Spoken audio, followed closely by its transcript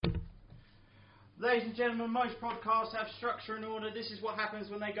Ladies and gentlemen, most podcasts have structure and order. This is what happens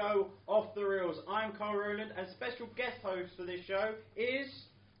when they go off the rails. I'm Carl Rowland, and special guest host for this show is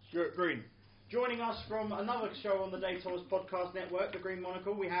Stuart Green. Joining us from another show on the Daytors Podcast Network, The Green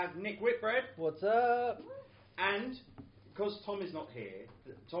Monocle, we have Nick Whitbread. What's up? And because Tom is not here,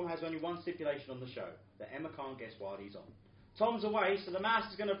 Tom has only one stipulation on the show, that Emma can't guess while he's on. Tom's away, so the mouse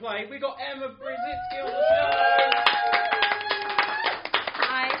is going to play. We got Emma Brzezinski on the show.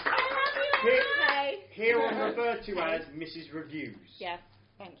 Hi. Here on referred to as Mrs. Reviews. Yes,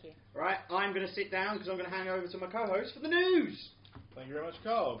 thank you. Right, I'm going to sit down because I'm going to hand over to my co-host for the news. Thank you very much,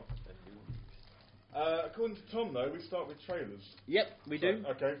 Carl. According to Tom, though, we start with trailers. Yep, we do.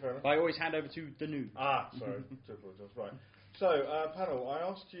 Okay, fair enough. I always hand over to the news. Sorry. Do apologise. Right. So, panel, I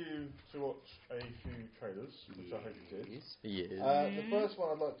asked you to watch a few trailers, which I hope you did. Yes. The first one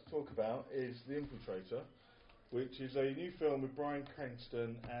I'd like to talk about is The Infiltrator, which is a new film with Bryan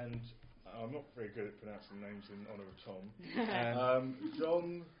Cranston and... I'm not very good at pronouncing names in honour of Tom.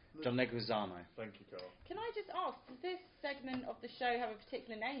 John Leguizamo. Thank you, Carl. Can I just ask, does this segment of the show have a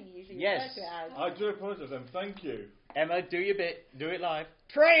particular name you usually Yes. refer to it as? I do apologise, then. Thank you. Emma, do your bit. Do it live.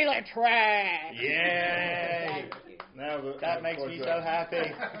 Trailer trash! Yay! Thank you. Now That makes me so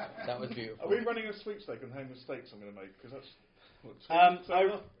happy. That was beautiful. Are we running a sweepstake on how many mistakes I'm going to make? Because that's...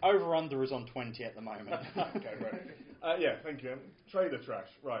 Over under is on 20 at the moment. Okay, right. Yeah, thank you. Trailer trash.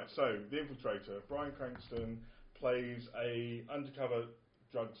 Right, so, The Infiltrator. Bryan Cranston plays a undercover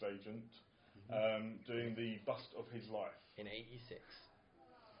drugs agent doing the bust of his life. In 86.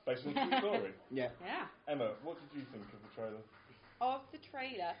 Based on a true story. Yeah. Yeah. Emma, what did you think of the trailer? Of the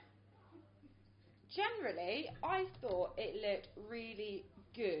trailer, generally, I thought it looked really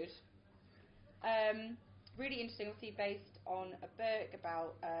good. Really interesting, obviously based on a book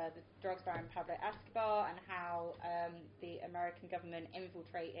about the drugs baron Pablo Escobar and how the American government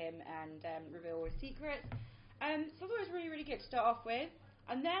infiltrate him and reveal all his secrets. So I thought it was really, really good to start off with.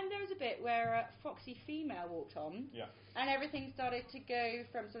 And then there was a bit where a foxy female walked on, and everything started to go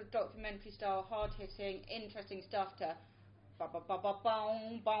from sort of documentary style, hard-hitting, interesting stuff to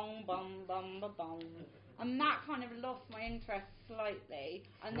ba-ba-ba-ba-bong, bong, bong, bong, ba-bong. And that kind of lost my interest slightly.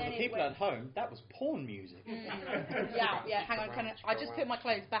 And then For the people at home, that was porn music. Yeah, hang on, I just put my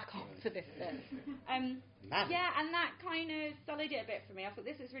clothes back on for this bit. Yeah, and that kind of sullied it a bit for me. I thought,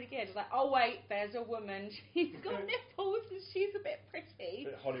 this is really good. I was like, oh wait, there's a woman, she's got nipples and she's a bit pretty.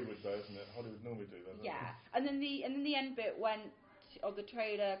 A bit Hollywood though, isn't it? Hollywood normally do that. Yeah, and then the end bit went, or the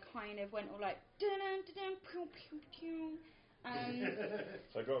trailer kind of went all like, dun dun dun pew pew pew.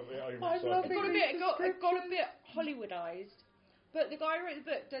 So I got a bit Hollywoodized, but the guy who wrote the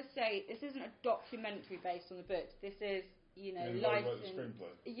book does say this isn't a documentary based on the book. This is, licensed.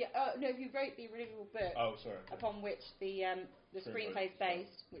 No, he wrote the original book. Oh, sorry. Upon which the screenplay is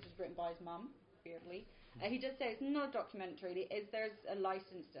based, which is written by his mum, weirdly. He does say it's not a documentary. There's a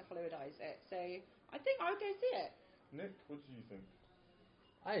license to Hollywoodize it, so I think I would go see it. Nick, what did you think?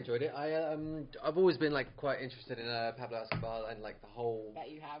 I enjoyed it. I've always been quite interested in Pablo Escobar and the whole. Bet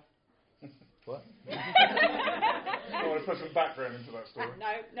you have. What? I want to put some background into that story.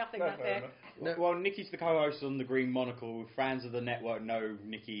 No, nothing. That's it. No. Well, Nicky's the co-host on The Green Monocle. Fans of the network know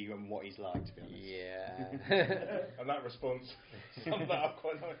Nicky and what he's like, to be honest. Yeah. And that response summed that up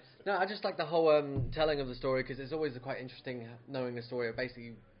quite nice. No, I just like the whole telling of the story because it's always quite interesting knowing the story of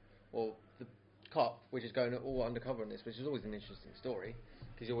basically, well, the cop, which is going all undercover in this, which is always an interesting story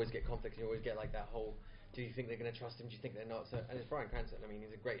because you always get conflict and you always get that whole. Do you think they're going to trust him? Do you think they're not? So, and it's Bryan Cranston. I mean,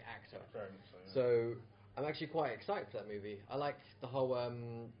 he's a great actor. Very much so, yeah. So I'm actually quite excited for that movie. I like the whole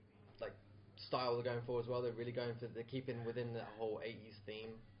style they're going for as well. They're really going for keeping within that whole 80s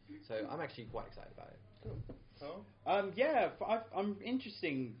theme. So I'm actually quite excited about it. Cool. I'm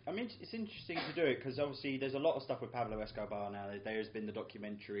interesting. It's interesting to do it because obviously there's a lot of stuff with Pablo Escobar now. There's been the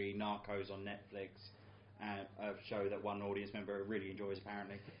documentary Narcos on Netflix. A show that one audience member really enjoys,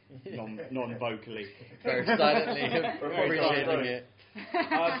 apparently, non-vocally. Very silently appreciating it.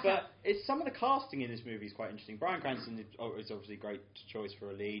 But some of the casting in this movie is quite interesting. Bryan Cranston is obviously a great choice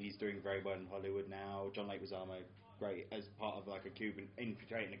for a lead. He's doing very well in Hollywood now. John Leguizamo, great as part of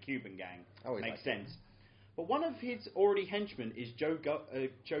infiltrating a Cuban gang. Makes sense. But one of his already henchmen is Joe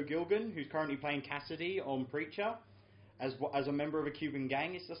Gilgun, who's currently playing Cassidy on Preacher, as a member of a Cuban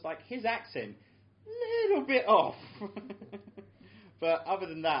gang. It's just his accent. Little bit off, but other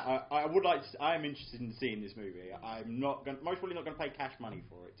than that, I am interested in seeing this movie. I'm most probably not going to pay cash money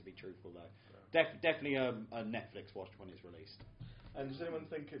for it, to be truthful though. Definitely a Netflix watch when it's released. And does anyone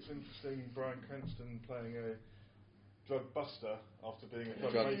think it's interesting Bryan Cranston playing a drug buster after being a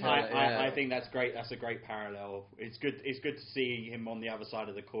drug Drug maker. peddler, yeah. I think that's great. That's a great parallel. It's good to see him on the other side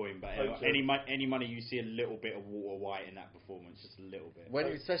of the coin. But Hope so. any money you see a little bit of Walter White in that performance, just a little bit.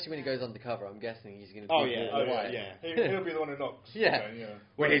 Especially when he goes undercover, I'm guessing he's going to. Oh, yeah. Walter Oh, White. yeah. He'll be the one who knocks. Yeah. Again, yeah.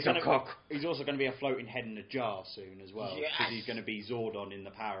 Well, He's a cock. He's also going to be a floating head in a jar soon as well, because Yes. he's going to be Zordon in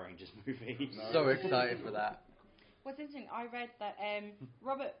the Power Rangers movie. So excited for that. What's interesting, I read that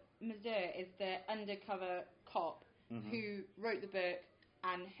Robert Mazur is the undercover cop who wrote the book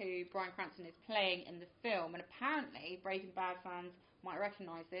and who Bryan Cranston is playing in the film. And apparently, Breaking Bad fans might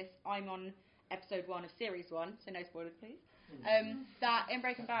recognise this. I'm on episode 1 of series 1, so no spoilers, please. That in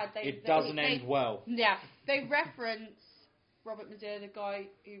Breaking Bad, It doesn't end well. Yeah, they reference Robert Mazur, the guy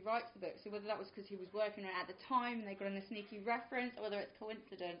who writes the book. So whether that was because he was working on it at the time and they got in a sneaky reference, or whether it's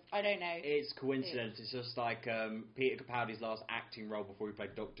coincidence, I don't know. It's coincidence. It's just like Peter Capaldi's last acting role before he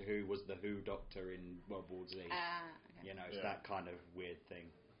played Doctor Who was the Who Doctor in World War Z. Okay. You know, it's Yeah. that kind of weird thing.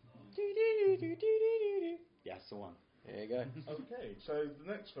 Yeah, that's the one. There you go. Okay, so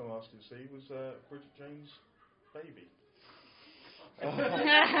the next film I asked you to see was Bridget Jones' Baby.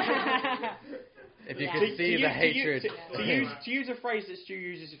 If you Yeah. could see the hatred. To use a phrase that Stu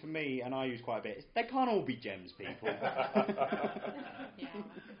uses for me and I use quite a bit, they can't all be gems, people.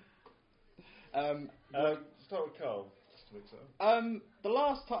 Start with Carl. Just to mix it up.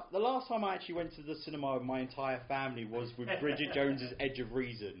 The last time I actually went to the cinema with my entire family was with Bridget Jones's Edge of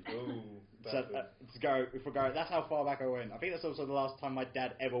Reason. Ooh, So, that's how far back I went. I think that's also the last time my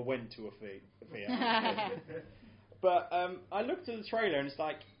dad ever went to a theatre. But I looked at the trailer and it's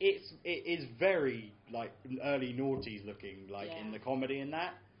like it is very like early noughties looking, like in the comedy and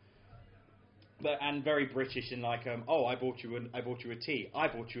that. But and very British in like I bought you a tea. I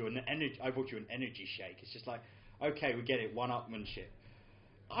bought you an energy shake. It's just like, okay, we get it, one-upmanship.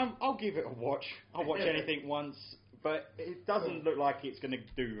 I'll give it a watch. I'll watch anything once, but it doesn't look like it's going to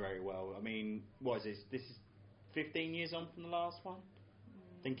do very well. I mean, what is this? This is 15 years on from the last one.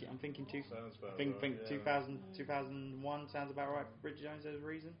 I'm thinking Sounds about think right, yeah. 2001 sounds about right for Bridget Jones as a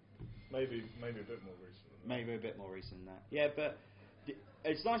reason. Maybe a bit more recent. Maybe a bit more recent than that. Yeah, but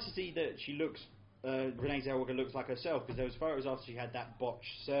it's nice to see that she looks. Renee Zellweger looks like herself, because those photos after she had that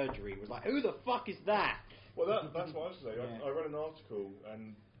botched surgery was like, who the fuck is that? Well, that's what I was saying. Yeah. I read an article,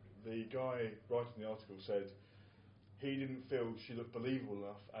 and the guy writing the article said he didn't feel she looked believable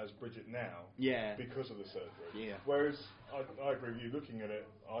enough as Bridget now Yeah. because of the surgery. Yeah. Whereas, I agree with you, looking at it,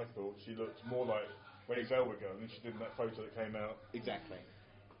 I thought she looked more like Renee Zellweger than she did in that photo that came out. Exactly.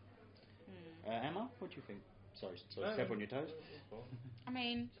 Emma, what do you think? Sorry, No, step on your toes. that's fine. I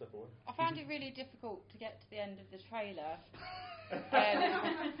mean, Step away. I found it really difficult to get to the end of the trailer.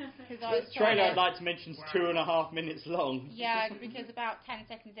 Because I was The trailer, trying I'd like to mention, is 2.5 minutes long. Yeah, because about 10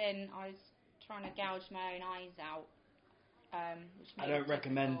 seconds in, I was trying to gouge my own eyes out. Which I made don't it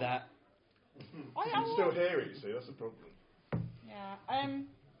recommend difficult. that. You can still hear it, you see, that's the problem. Yeah. I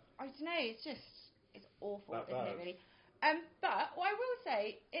don't know. It's awful, That isn't bad. it? Really. But what I will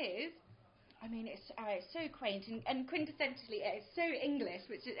say is, I mean, it's so quaint and quintessentially it's so English,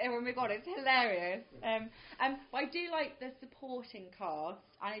 which is, oh my god, it's hilarious. But I do like the supporting cast,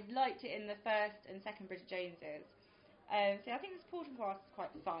 and I liked it in the first and second Bridget Joneses. So I think the supporting cast is quite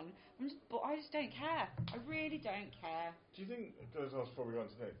fun. But I just don't care. I really don't care. Do you think, as I was probably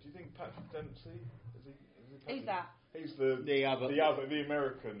going to Nick, do you think Patrick Dempsey, is he Who's Patrick? that? He's the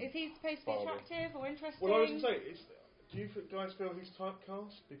American. Is he supposed to be Father. attractive or interesting? Well, I was going to say, do you guys feel he's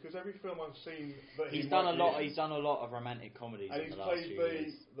typecast? Because every film I've seen that He's he done a might be lot. in, He's done a lot of romantic comedies and in he's the last played few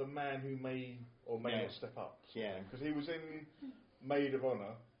years. the man who may or may Yeah. not step up. Yeah. Because he was in Maid of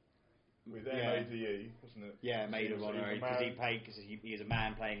Honor with Yeah. MADE, wasn't it? Yeah, Maid of He was Honor, a because man. he is a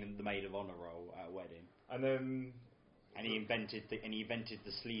man playing the Maid of Honor role at a wedding, And then and he invented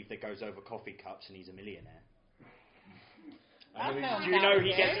the sleeve that goes over coffee cups, and he's a millionaire. and then That he's, Do you know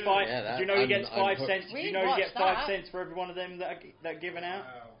he gets five? Yeah, do you know he gets I'm 5 hooked. cents? Do you We know he gets watched 5 that. cents for every one of them that are given out?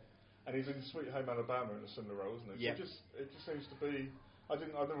 and he's in Sweet Home Alabama in a similar role, isn't he? Yeah. So it just seems to be. I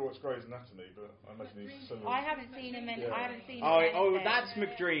never watched Grey's Anatomy, but I imagine he's similar. I haven't seen him in. Yeah. I haven't seen him. Oh, in anything. that's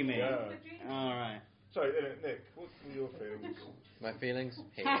McDreamy. Yeah. All right. Sorry, Nick, what were your feelings? My feelings?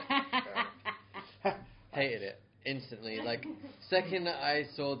 Hated it. Hated it. Instantly. Like, second I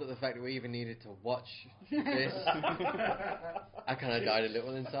saw that the fact that we even needed to watch this, I kind of died a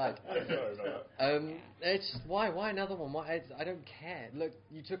little inside. Sorry about that. It's just, why another one? I don't care. Look,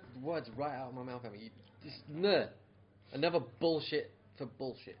 you took the words right out of my mouth. I mean, another bullshit for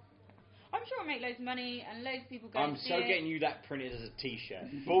bullshit. I'm sure it'll make loads of money and loads of people go I'm to see so it. getting you that printed as a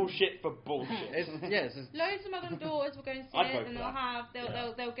T-shirt. Bullshit for bullshit. It's Loads of mothers and daughters will go and see I'd vote it, and for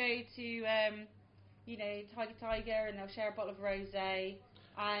that. they'll go to tiger, and they'll share a bottle of rosé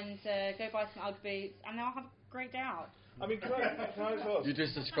and go buy some UGG boots, and they'll have a great day out. I mean, can I just ask? You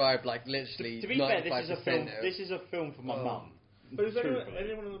just described like literally. To be fair, this 95% is a film for my mum. But does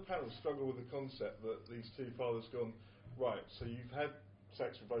anyone on the panel struggle with the concept that these two fathers gone, right, so you've had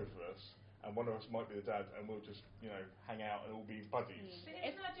sex with both of us, and one of us might be the dad, and we'll just, hang out and all be buddies? But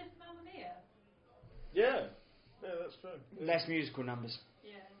isn't that just Mamma Mia? Yeah, that's true. Less musical numbers.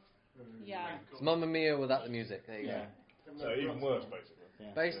 Yeah. Yeah. It's Mamma Mia without the music. There you go. So even worse, basically.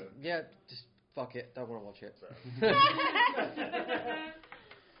 Yeah. Just fuck it. Don't want to watch it.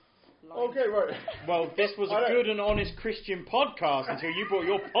 Okay, right. Well, this was a good and honest Christian podcast until you brought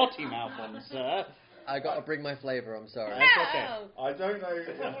your potty mouth on, sir. I got to bring my flavour. I'm sorry. That's okay. I don't know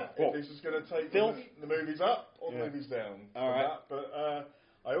if this is going to take the movies up or the movies down. All right. But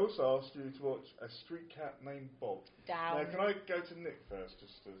I also asked you to watch A Street Cat Named Bob. Down. Now, can I go to Nick first,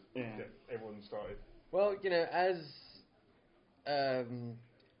 just to get everyone started? Well,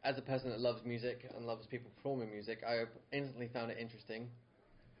 as a person that loves music and loves people performing music, I instantly found it interesting.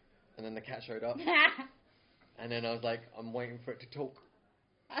 And then the cat showed up, and then I was like, I'm waiting for it to talk.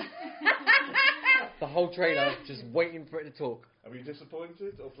 The whole trailer, just waiting for it to talk. Are you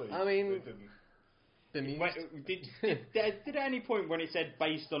disappointed or pleased? I mean, it didn't. Did at any point when it said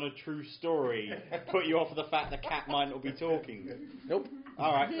based on a true story put you off of the fact the cat might not be talking? Nope.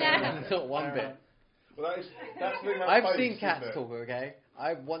 All right. Not one bit. Well, that's the thing I've seen cats talk. Okay,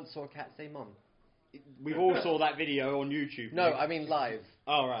 I once saw a cat say "mum." We all saw that video on YouTube. No, I mean live.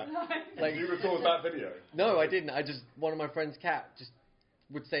 All right. Like, Did you record that video? No, I didn't. One of my friend's cat just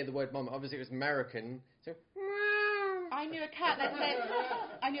would say the word "mum." Obviously, it was American, so. I knew a cat that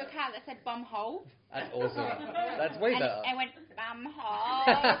said bum hole. That's awesome. That's way better. And it went bum hole.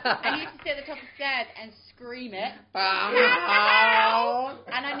 And you used to sit at the top of the stairs and scream it. Bum hole.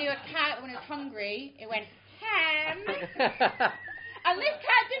 And I knew a cat when it was hungry. It went ham. And this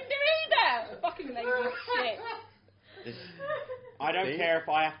cat didn't do either. Fucking lazy shit. I don't care if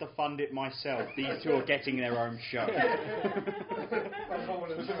I have to fund it myself. These two are getting their own show.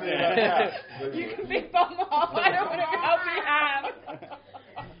 You can be bum hole. I don't want to help you ham.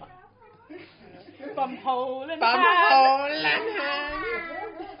 Bum hole and Bum ham. hole and ham.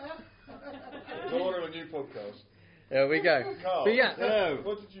 So on a new podcast. There we go. Carl, But yeah,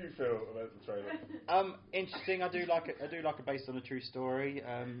 what did you feel about the trailer? Interesting. I do like it based on a true story.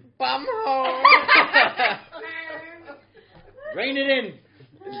 bum hole. Rein it in.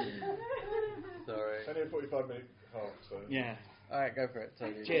 Sorry. It's only a 45-minute half, so. Yeah. All right, go for it.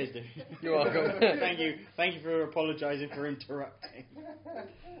 Tell you. Cheers, dude. You're welcome. Thank you for apologising for interrupting.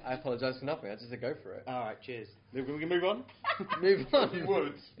 I apologise for nothing. I just said go for it. All right, cheers. We can move on. Move on. You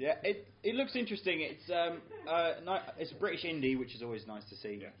would. Yeah, it looks interesting. It's it's a British indie, which is always nice to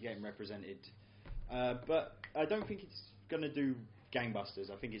see getting represented. But I don't think it's going to do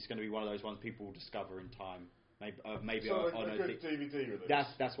gangbusters. I think it's going to be one of those ones people will discover in time. Maybe so on a good DVD release.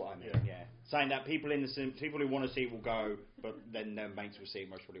 That's what I mean. Yeah. Saying that people in the people who want to see it will go, but then their mates will see it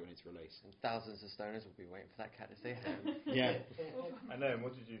most probably when it's released. And thousands of stoners will be waiting for that cat to say ham. Yeah. And then,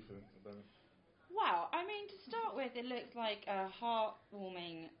 what did you think about it? Wow, I mean, to start with, it looks like a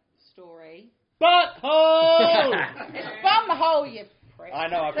heartwarming story. Butthole! It's bum hole, you prick. I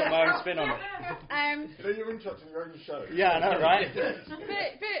know, I put my own spin on it. You're interrupting your own show. Yeah, I know, right?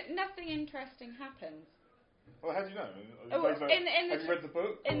 but nothing interesting happens. Well, how do you know? Have you read the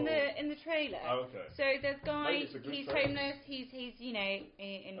book? In the trailer. Oh, okay. So there's a guy. Maybe it's a good He's trailer. homeless. He's in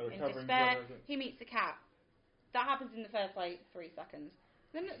recovering despair. drug addict. He meets a cat. That happens in the first 3 seconds.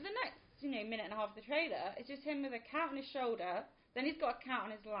 Then the next minute and a half of the trailer is just him with a cat on his shoulder. Then he's got a cat on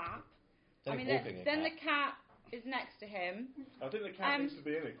his lap. Then the cat is next to him. I think the cat needs to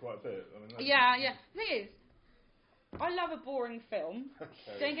be in it quite a bit. I mean, Yeah. The thing is, I love a boring film.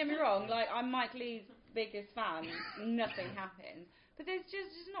 Okay. Don't get me wrong. Like, I'm Mike Leigh's biggest fan. Nothing happens. But there's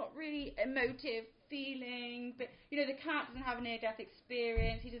just not really emotive feeling. But the cat doesn't have a near-death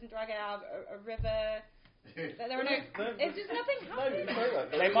experience. He doesn't drag it out of a river. There are it's just nothing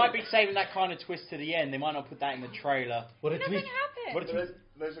happens. They might be saving that kind of twist to the end. They might not put that in the trailer. Nothing happens.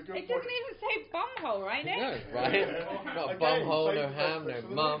 There's a good It point. doesn't even say bumhole, right, Nick? No, right? Not bum hole, no ham, no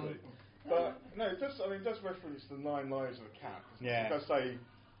mum. But no, it does reference the 9 lives of the cat. Yeah. It does say,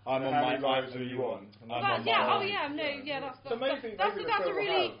 I'm on how my many lives are you on? I'm on my That's So maybe that's the a film will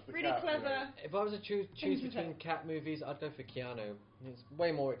really have the really cat, clever. If I was to choose between cat movies, I'd go for Keanu. It's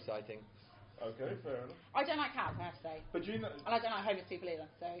way more exciting. Okay, fair enough. I don't like cats, I have to say, But do you know? and I don't like homeless people either.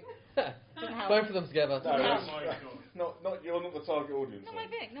 So doesn't help. Both of them together. No, No. not you're not the target audience. Not my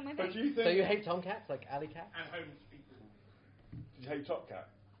then. thing. Not my But thing. do you think? So you hate tomcats, like alley cats? And homeless people. Do you hate Top Cat?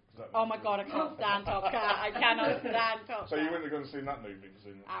 Does that Oh make my you- god, I can't stand Top Cat. I cannot stand Top So you Cat. wouldn't have gone and seen that movie,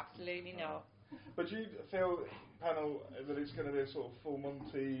 presumably? Absolutely not. But do you feel, panel, that it's going to be a sort of full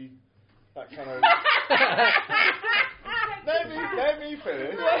Monty, that kind of... let me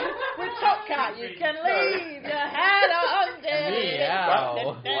finish. With Top Cat, you can leave your head on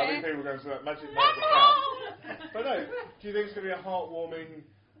Meow. I think people are going to that Magic Mike the Cat. But no, do you think it's going to be a heartwarming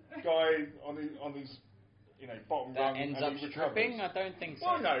guy on these, bottom That rung ends and up he recovers? stripping? I don't think so.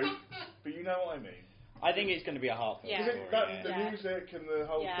 Well, no, but you know what I mean. I think it's going to be a heartfelt Yeah. Because story. the Yeah. music and the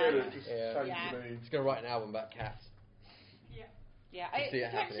whole Yeah. feel just Yeah. sounds Yeah. to me. He's going to write an album about cats. Yeah, Can it see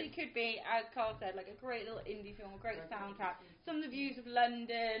it potentially happening. could be, as Carl said, like a great little indie film, a great soundtrack. Some of the views of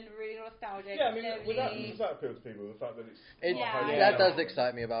London, really nostalgic. Yeah, I mean, lovely. does that appeal to people? The fact that it's It, Yeah. That does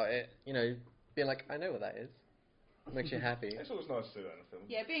excite me about it. Being like, I know what that is. Makes you happy. It's always nice to do that in a film.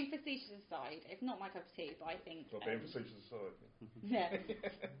 Yeah, being facetious aside, it's not my cup of tea, but I think. Well, being facetious aside. Yeah.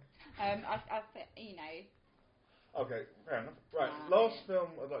 Okay, fair enough. Right, Ah, last yeah. film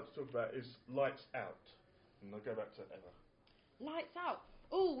I'd like to talk about is Lights Out. And I'll go back to Eva. Lights Out.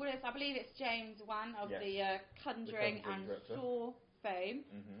 Oh, well, I believe it's James Wan of Yes. the Conjuring The Conjuring and director. Saw fame.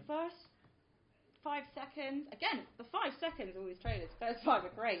 Mm-hmm. First 5 seconds. Again, the 5 seconds of all these trailers. First 5 are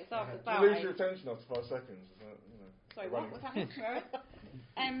great. It's after You about lose your attention after 5 seconds. Is that, Sorry, running- what? What's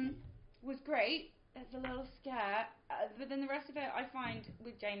happening? Was great. It's a little scare, but then the rest of it I find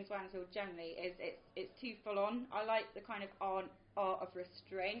with James Wan still generally is it's too full on. I like the kind of art of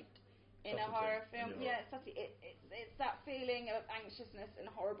restraint in a Subtlety horror in film. your Yeah, it's that feeling of anxiousness and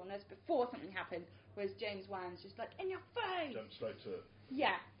horribleness before something happens, whereas James Wan's just like in your face. Jump straight to it.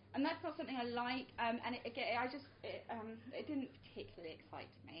 Yeah, and that's not something I like. And it didn't particularly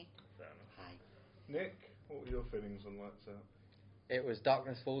excite me. Fair enough. Hi. Nick, what were your feelings on Lights Out? It was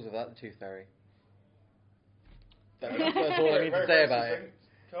Darkness Falls without the Tooth Fairy. That's all I need to say about it.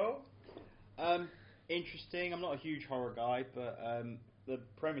 Carl? Interesting. I'm not a huge horror guy, but the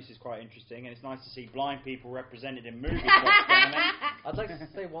premise is quite interesting, and it's nice to see blind people represented in movies. I'd like to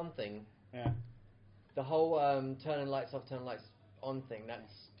say one thing. Yeah. The whole turning lights off, turning lights on thing,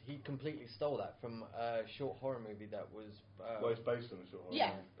 he completely stole that from a short horror movie that was... Well, it's based on the short horror.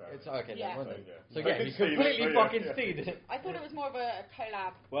 Yeah. movie, It's apparently. okay, Yeah. no wonder. So, yeah. So I yeah, can he see that, completely but yeah, fucking yeah. steed it. I thought it was more of a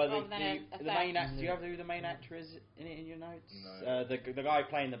collab Well, rather than a the main theft. actor. Do you have who the main actor is in it in your notes? No. The guy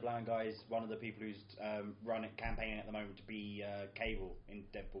playing the blind guy is one of the people who's campaigning at the moment to be Cable in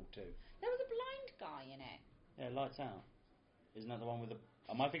Deadpool 2. There was a blind guy in it. Yeah, Lights Out. Isn't that the one with the?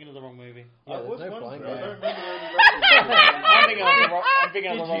 Am I thinking of the wrong movie? Yeah, I there's was no wondering. blind I guy. don't remember any references. I'm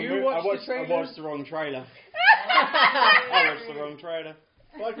thinking of the wrong Did you movie. watch I the watched trailer? the wrong trailer. I watched the wrong trailer.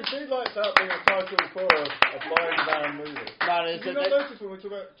 Well, I can see Lights Out being a title for a blind man movie. No, there's Did you not notice when we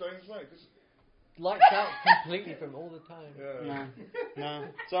talk about James Wan? 'Cause- Lights out completely from all the time. yeah. no.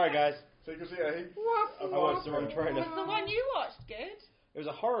 Sorry, guys. So you can see, yeah, I watched the wrong trailer. Was the one you watched good? It was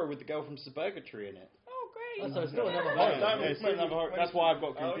a horror with the girl from Suburgatory in it. Oh, great. Oh, so it's still another Yeah, horror. yeah, it's still another horror. That's why I've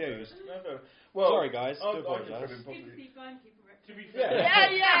got confused. Well, Sorry, guys. Do I can apologise. put in probably- To be fair,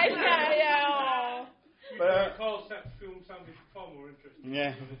 Yeah. Oh. But, Carl's that film sounded far more interesting.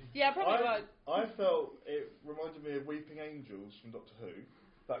 Yeah. Yeah, probably was. I felt it reminded me of Weeping Angels from Doctor Who.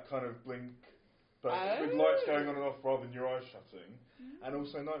 That kind of blink, but with lights going on and off rather than your eyes shutting. And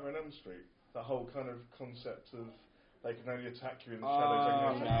also Nightmare on Elm Street. That whole kind of concept of they can only attack you in the shadows. they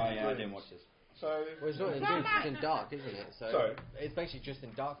Oh, can no, attack you in yeah, I dreams. didn't watch this. So, Well, it's not in dreams, it's in dark, isn't it? So Sorry? it's basically just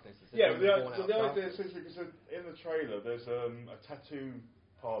in darkness. It's a yeah, demon born but out the of idea darkness. is because in the trailer there's a tattoo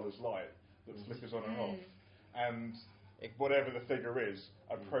parlour's light that flickers on and off, and whatever the figure is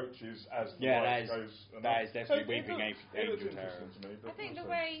approaches as the Yeah, light that is- goes. and that off. is definitely So it Weeping looks- Angel it looks terror. interesting to me, I but think the also-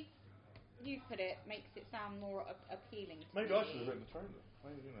 way you put it makes it sound more appealing to maybe me. I should have written the trailer.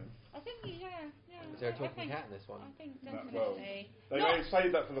 Maybe, you know. I think, yeah. Is there a I talking think, cat in this one? I think No, definitely. well, They not, may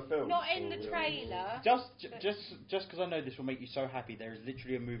save that for the film. not in or, the yeah. trailer. Just because I know this will make you so happy, there is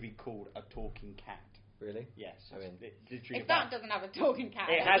literally a movie called A Talking Cat. Really? Yes. I mean, literally If that doesn't have a talking cat,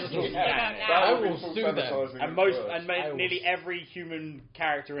 It has a talking I cat. don't That know. I would be will full sue them. sanitising and it most worse. and I will nearly every human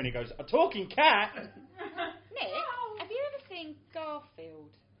character in it goes a talking cat. Nick, have you ever seen Garfield?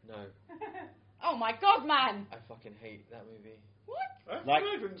 No. Oh my god, man! I fucking hate that movie. What? I've Like-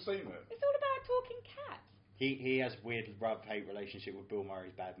 not even seen it. It's all about a talking cat. He has weird love-hate relationship with Bill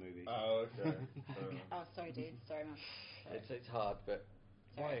Murray's bad movies. Oh, okay. Oh, sorry, dude. Sorry, man. It's hard, but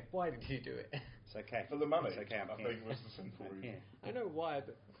why did he do it? It's okay. For the money, It's okay. I'm I here. think was the simple I'm reason. here. I know why,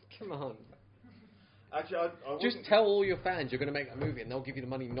 but come on. Actually, I Just wasn't- tell all your fans you're going to make that movie, and they'll give you the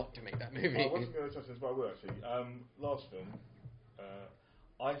money not to make that movie. I wasn't going to touch this, but I will actually. Last film,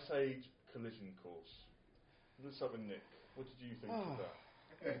 Ice Age Collision Course. Let's start with Nick. What did you think of that?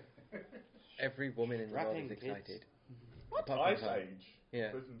 Every woman in the world Rapping, is kids. excited. Apart from Ice Tom. Age.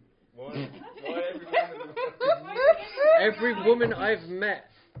 Yeah. Listen, why every woman in the world? Every woman I've met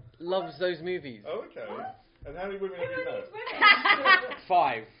loves those movies. Oh, okay. And how many women have you met?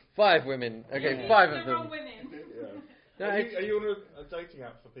 5. 5 women. Okay, Yeah. 5 of The wrong them. women. Yeah. No, are it's- you on a dating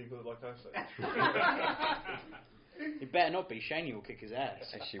app for people that like Ice Age? It better not be. Shani will kick his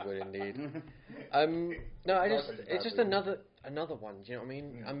ass. She would indeed. No, it's just another one. Do you know what I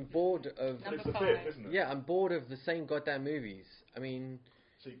mean? I'm bored of. Number It's the 5. fifth, isn't it? Yeah, I'm bored of the same goddamn movies. I mean,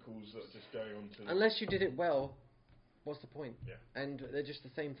 Sequels that are just going on to. unless you did it well, what's the point? Yeah. And they're just the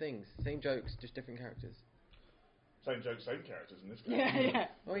same things, same jokes, just different characters. Same jokes, same characters in this case. Yeah.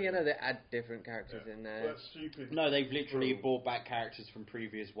 Oh, yeah, no, they add different characters in Well, there. that's stupid. No, they've literally Squirrel. brought back characters from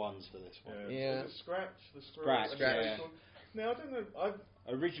previous ones for this one. Yeah. Was it Scratch? The squirrel? Scratch, yeah. Now, I don't know.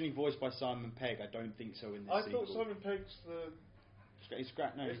 Originally voiced by Simon Pegg, I don't think so in the I sequel. thought Simon Pegg's the. Is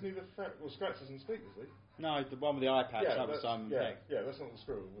Scratch? No, Isn't he the. Well, Scratch doesn't speak, does he? no, the one with the eye patch. that was that's, Simon yeah, Pegg. yeah, that's not the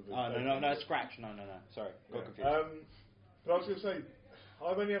squirrel. With the Oh no, Scratch. No. Sorry, got confused. But I was going to say,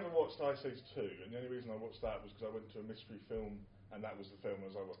 I've only ever watched Ice Age 2, and the only reason I watched that was because I went to a mystery film, and that was the film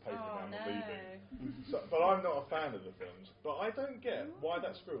as I got paid for Oh, now, no. I'm leaving. So, but I'm not a fan of the films. But I don't get why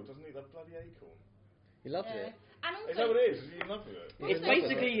that squirrel doesn't eat that bloody acorn. He loves Yeah. it. And Is that also, what it is? Is he in love with it? It's in love with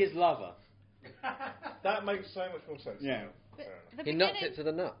basically his lover. That makes so much more sense. Yeah. the, Fair enough. the He nuts beginning, it to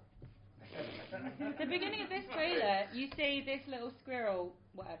the nut. the beginning of this trailer, you see this little squirrel,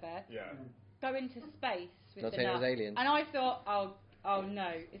 whatever, Yeah. go into space with Not the saying it nut. was aliens. And I thought, oh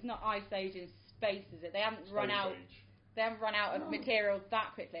no, it's not Ice Age in space, is it? They haven't run Space out. Age. They haven't run out of material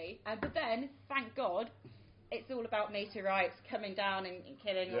that quickly. But then, thank God, it's all about meteorites coming down and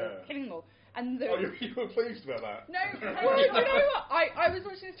killing them all. And the, Oh, you were pleased about that? no, well, you know what? I was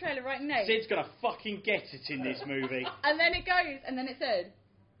watching this trailer right now, Sid's gonna fucking get it in this movie. and then it goes, and then it said,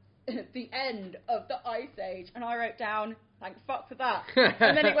 the end of the Ice Age, and I wrote down, thank fuck for that.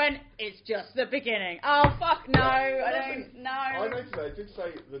 And then it went, it's just the beginning. Oh fuck no, I don't I know. noticed that it did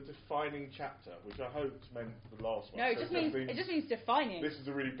say the defining chapter, which I hoped meant the last one. No, it So just means defining. This is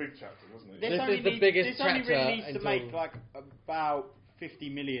a really big chapter, doesn't it? This This only is the needs- biggest This only chapter really needs to until- make like about 50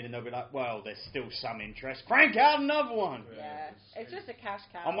 million, and they'll be like, well, there's still some interest. Crank out another one. Yeah, it's just a cash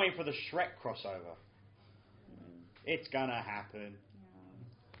cow. I'm waiting for the Shrek crossover. It's gonna happen.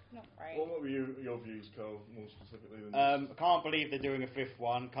 Not great. What were your views, Carl, more specifically than I can't believe they're doing a 5th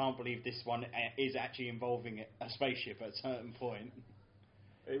one. Can't believe this one is actually involving a spaceship at a certain point.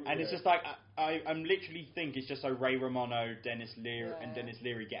 And it's just like I'm literally think it's just so Ray Romano, Dennis Leary, and Dennis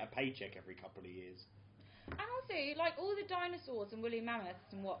Leary get a paycheck every couple of years. And also, like all the dinosaurs and woolly mammoths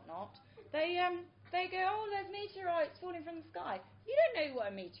and whatnot, they go, oh, there's meteorites falling from the sky. You don't know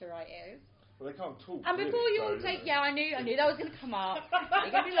what a meteorite is. Well, they can't talk. And before you all take, I knew that was going to come up.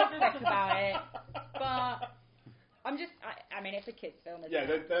 You're going to be a little prick about it. But I'm just, I mean, it's a kids' film, isn't Yeah,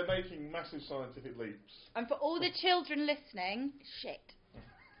 it? they're making massive scientific leaps. And for all the children listening, shit.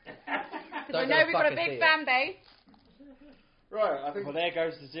 Because I Don't know go we've got a fucking big see it. fan base. Right, I think. Well, there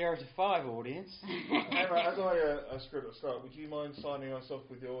goes the 0 to 5 audience. Emma, as I screwed at the start, would you mind signing us off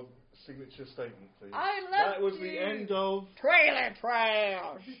with your signature statement, please? I love That was you. the end of. Trailer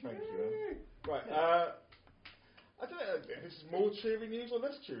trash. Thank you. Right, I don't know if this is more cheery news or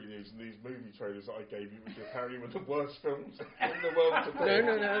less cheery news than these movie trailers that I gave you, which apparently were the worst films in the world to pick.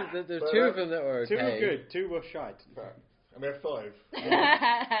 No. There's But, 2 of them that were okay. 2 were good, 2 were shite. Right. And we have 5.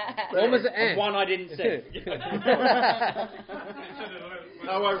 One was an And 1 I didn't say.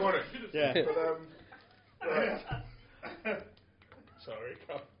 How I want it. Yeah. But, right. Sorry,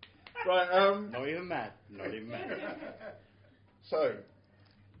 come. Right, Not even mad. Not even mad. so,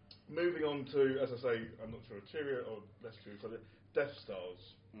 moving on to, as I say, I'm not sure, cheerier or less cheery, so Death Stars.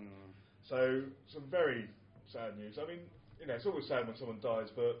 So, some very sad news. I mean, it's always sad when someone dies,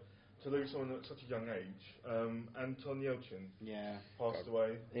 but to lose someone at such a young age, Anton Yelchin Yeah. passed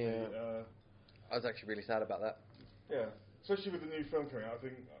away. Yeah. I was actually really sad about that. Yeah, especially with the new film coming out.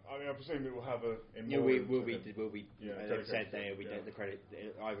 I presume it will have a. Yeah, we'll be. Yeah, They've said dedicated, we yeah. the credit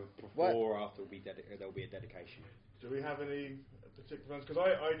either before What? or after there'll be a dedication. Do we have any particular fans? Because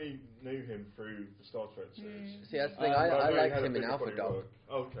I only knew him through the Star Trek series. See, that's the thing. I I really liked had a him in bigger Alpha body Dog. work.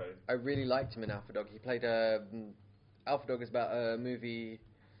 Okay. I really liked him in Alpha Dog. He played Alpha Dog is about a movie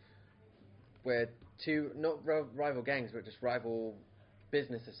where 2 not rival gangs but just rival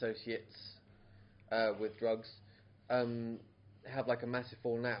business associates with drugs have like a massive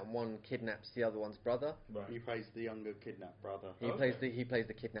falling out, and one kidnaps the other one's brother. Right. He plays the younger kidnapped brother. He plays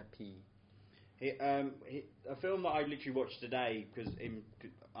the kidnappee. A film that I literally watched today because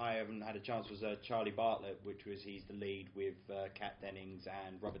I haven't had a chance was Charlie Bartlett, which was he's the lead with Kat Dennings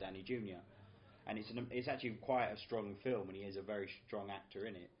and Robert Downey Jr. And it's actually quite a strong film, and he is a very strong actor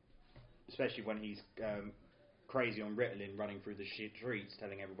in it, especially when he's crazy on Ritalin, running through the streets,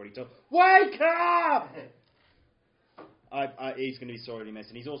 telling everybody to wake up. He's going to be sorely missed,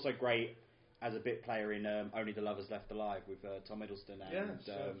 and he's also great as a bit player in Only the Lovers Left Alive with Tom Hiddleston and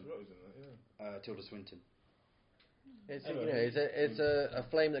Tilda Swinton. It's it's a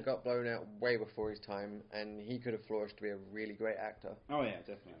flame that got blown out way before his time, and he could have flourished to be a really great actor. Oh yeah,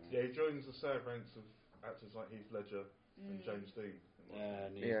 definitely. Yeah, he joins the sad ranks of actors like Heath Ledger and James Dean.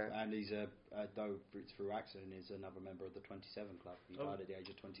 And he's though it's through accident, is another member of the 27 Club. He died at the age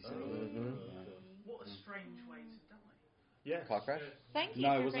of 27. What a strange way to die. Yes. Car crash? Thank you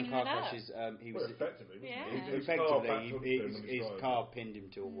No, for it wasn't a bringing car that crash. up. He was effectively. his car pinned him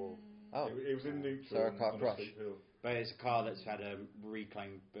to a wall. Oh, It was in neutral. So a car on crash. steep hill. But it's a car that's had a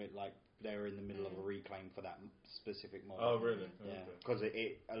reclaim, but like they were in the middle of a reclaim for that specific model. Oh, really? Yeah, Okay. because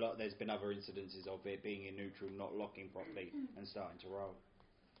there's been other incidences of it being in neutral, not locking properly, and starting to roll.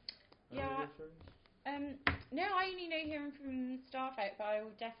 Yeah. No, I only know him from Star Trek, but I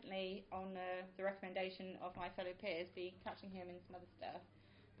will definitely, on the recommendation of my fellow peers, be catching him in some other stuff.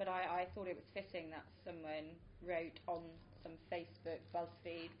 But I thought it was fitting that someone wrote on some Facebook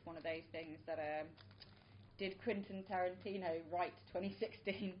BuzzFeed, one of those things that did Quentin Tarantino write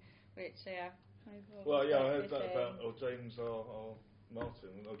 2016, which I thought Well, was yeah, I quite heard that fitting. about James R. Martin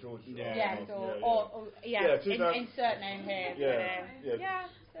or George. Yeah. Yes, Martin, insert name here. Yeah.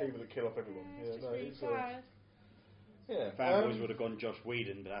 But, People that kill off everyone. it's just really it's class. Fanboys would have gone Josh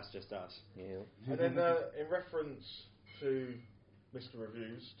Whedon, but that's just us. yeah. And then in reference to Mr.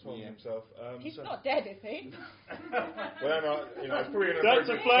 Reviews, Tom himself. He's not dead, is he? Well, no, it's probably in a That's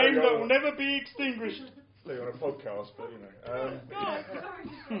a flame that will never be extinguished. on a podcast, but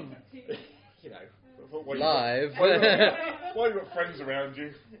Live. Why you got friends around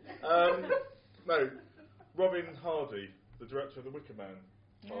you? No, Robin Hardy, the director of The Wicker Man.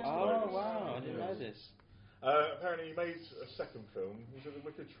 Yeah. Oh wow, I didn't know this. Apparently he made a second film. Was it The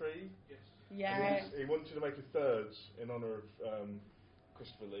Wicker Tree? Yes. Yeah. He wanted to make a third in honour of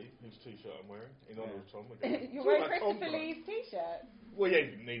Christopher Lee, whose T-shirt I'm wearing, in honour of Tom. You're wearing Christopher Lee's t-shirt. Well, yeah, he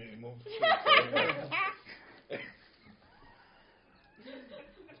didn't need it anymore.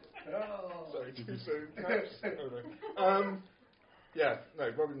 Sorry, too soon.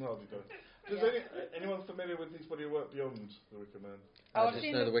 Robin Hardy does. Anyone familiar with his body of work beyond The Wicker Man? I just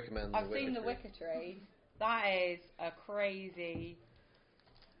know The Wicker Man. I've seen The Wicker Tree. That is a crazy.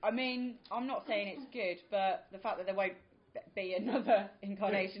 I mean, I'm not saying it's good, but the fact that there won't be another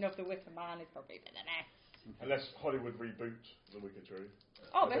incarnation of The Wicker Man is probably a bit of an. Unless Hollywood reboot The Wicker Tree.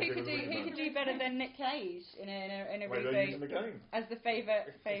 Oh, but who could do better than Nick Cage in a Wait, they're using the reboot game. as the favourite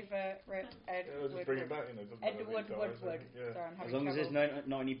Ed Just bring it back, Edward Yeah. Woodward. Sorry, I'm As having long as trouble. there's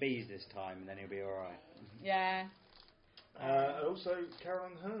not any bees this time, and then he'll be all right. Yeah. And also,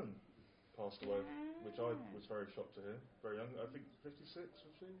 Carolyn Hearn passed away, which I was very shocked to hear. Very young, I think 56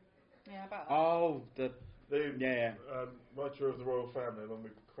 was she? Yeah, about that. Oh, the writer of The Royal Family, along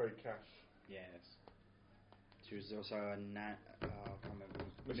with Craig Cash. yes. She was also a I can't remember.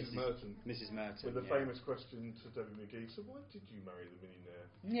 Mrs. Merton. Mrs. Merton. With the famous question to Debbie McGee, so why did you marry the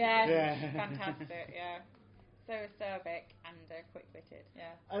millionaire? Yeah. Fantastic. Yeah. So acerbic and quick-witted.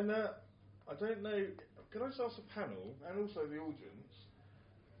 Yeah. And I don't know, can I just ask the panel, and also the audience,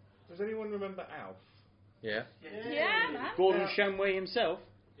 does anyone remember Alf? Yeah. Yeah, man. Gordon Shamway himself.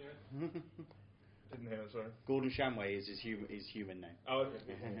 Yeah. Didn't hear that, sorry. Gordon Shamway is his human name. Oh,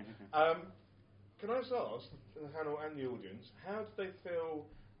 okay. Can I just ask the panel and the audience, how did they feel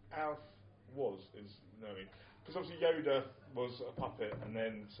Alf was? Because obviously Yoda was a puppet and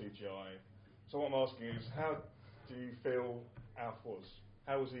then CGI. So what I'm asking is, how do you feel Alf was?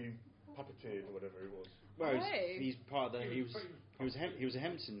 How was he puppeteered or whatever it was? Well, Oh. he's part of the. He was a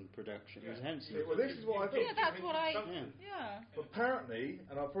Hempson production. He was a Hempson. Well, this is what I thought. Yeah, that's what I. Yeah. Yeah. Apparently,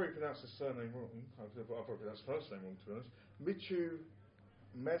 and I'll probably pronounce his surname wrong, I'll probably pronounce his first name wrong to be honest, Michu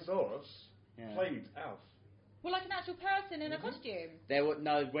Mezoros played Alf. Well, like an actual person in a costume. There were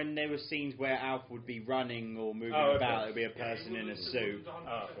when there were scenes where Alf would be running or moving about, there'd be a person in a suit.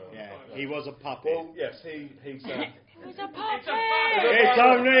 Yeah, he was a puppet. Well, yes, he said. It was a puppet. It's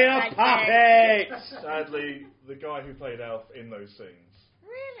only a puppet. Sadly, the guy who played Alf in those scenes.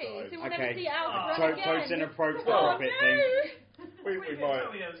 Really? So we'll Okay. never see Alf run again. Totes inappropriate Oh, bit no. thing. We When you might.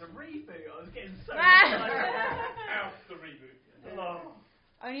 told me there was a reboot, I was getting so excited. Out the reboot. Oh.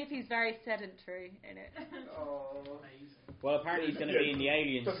 Only if he's very sedentary in it. Amazing. Well, apparently he's going to be in the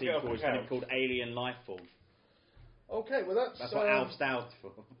Alien Doesn't get off sequel. the It's going to couch. be called Alien Lifeform. Okay, well That's what Alf stands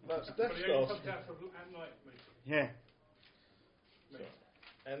for. That's But Death he Star. only comes out for at night, mate. Yeah.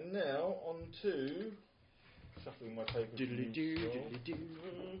 And now on to shuffling my paper. The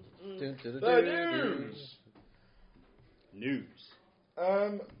news. News.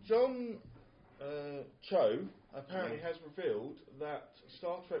 John Cho apparently has revealed that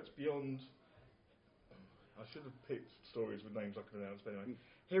Star Trek Beyond. I should have picked stories with names I can announce, but anyway.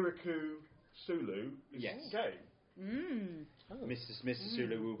 Hiraku Sulu is Yes. gay. Mm. Mr.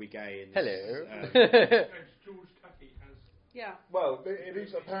 Sulu will be gay in this. Hello. And George Takei has. Yeah. Well, it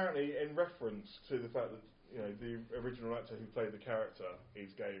is apparently in reference to the fact that the original actor who played the character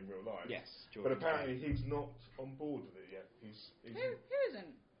is gay in real life. Yes, George. But apparently he's not on board with it yet. He's Who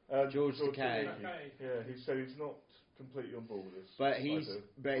isn't? George Takei. Yeah, he said he's not completely on board with this. But he's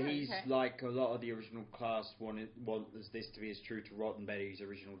Okay. like a lot of the original cast wanted this to be as true to Roddenberry's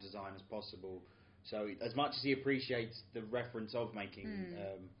original design as possible. So as much as he appreciates the reference of making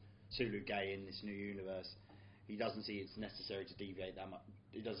Sulu gay in this new universe, he doesn't see it's necessary to deviate that much.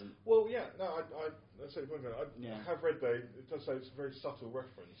 He doesn't. Well, yeah, no, that's a point. I Yeah. have read that it does say it's a very subtle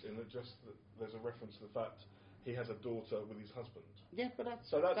reference in that just that there's a reference to the fact he has a daughter with his husband. Yeah, but that's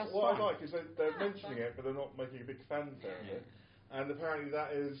So that's what fine. I like is they're mentioning it, but they're not making a big fanfare of it. And apparently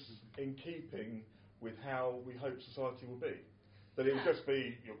that is in keeping with how we hope society will be. That it would just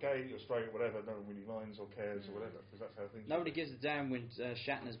be you're gay, you're straight, or whatever. No one really minds or cares or whatever, because that's how things. Nobody gives a damn when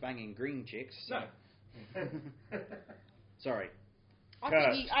Shatner's banging green chicks. So. No. Sorry. I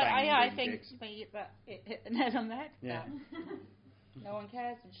Kurt's think, banging I green think chicks. that it hit the nail on the head. Yeah. No one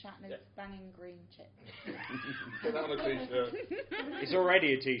cares, and Shatner's banging green chicks. Put that on a t-shirt. It's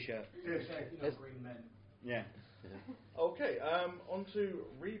already a t-shirt. Not green men. Yeah. Okay, on to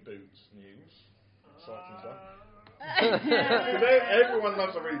reboot news. Exciting stuff. 'Cause everyone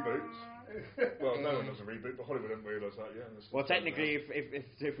loves a reboot. Well, no one loves a reboot, but Hollywood didn't realise that yet. Well, technically,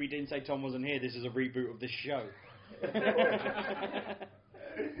 if we didn't say Tom wasn't here, this is a reboot of this show.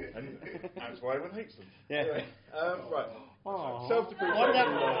 And that's why everyone hates them. Yeah. Anyway, right. Aw. Self-depreciation.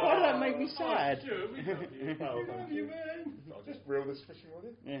 Why did that make me sad? Sure, we love you. Oh, thank you. I'll just reel this fishing rod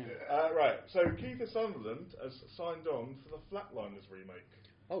in. Yeah. Right, so Kiefer Sutherland has signed on for the Flatliners remake.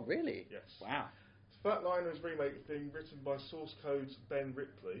 Oh, really? Yes. Wow. Flatliners remake is being written by Source Code's Ben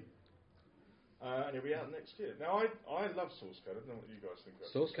Ripley. And it'll be out next year. Now, I love Source Code. I don't know what you guys think about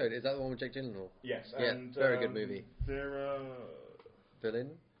Source Code, is that the one with Jake Gyllenhaal? Yes. Yeah, And, very good movie. They're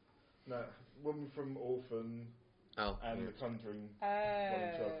Villain? no, Woman from Orphan Oh. and The Conjuring. Oh.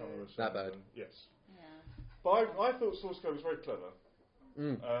 One, two, I can't remember the That second bad. one. Yes. Yeah. But I thought Source Code was very clever.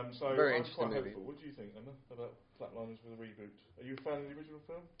 So Very I'm interesting quite movie. hopeful. What do you think, Emma, about Flatliners with a reboot? Are you a fan of the original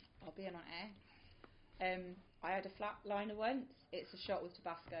film? I'll be on air. I had a flatliner once. It's a shot with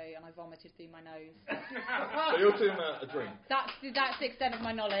Tabasco, and I vomited through my nose. So you're doing a drink, That's the extent of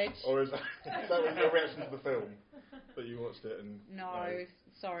my knowledge. or is that was your reaction to the film that you watched it and? No,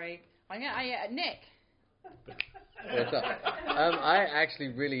 sorry. Nick. What's up? I actually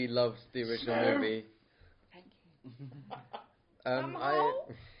really loved the original movie. Thank you.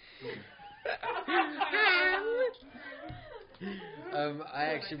 I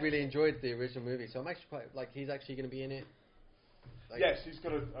actually really enjoyed the original movie, so I'm actually quite like he's actually going to be in it. Like, Yes, he's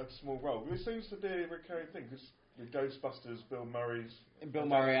got a small role. It seems to be a recurring thing because with Ghostbusters, Bill Murray's. Bill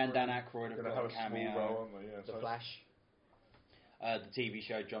Murray and Dan Aykroyd have going to got have a a small cameo. role, aren't they? Yeah, The so Flash. The TV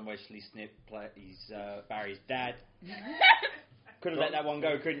show, John Wesley Snip plays Barry's dad. Could have let that one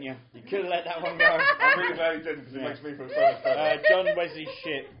go, couldn't you? You could have let that one go. I'm really glad he didn't because it makes me feel so much better. John Wesley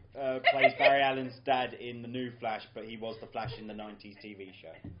Shipp plays Barry Allen's dad in the new Flash, but he was the Flash in the 90s TV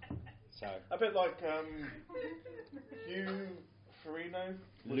show. So A bit like Hugh Ferrigno.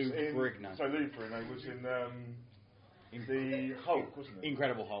 was Lou in- Ferrigno. So Lou Ferrigno was in the Hulk, wasn't it?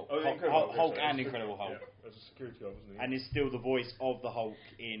 Incredible Hulk, Oh, the Hulk, Incredible Hulk, Hulk sorry. and Incredible Hulk, Yeah, as a security guard, wasn't he? and is still the voice of the Hulk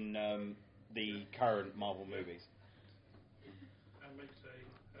in the current Marvel movies. And makes a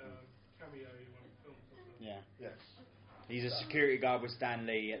cameo in one of the films. doesn't it? Yeah. Yes. He's a security guard with Stan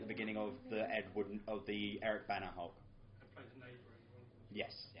Lee at the beginning of the Eric Banner Hulk. And plays a neighbour in one of them.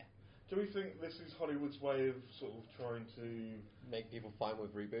 Yes, yeah. Do we think this is Hollywood's way of sort of trying to? Make people fine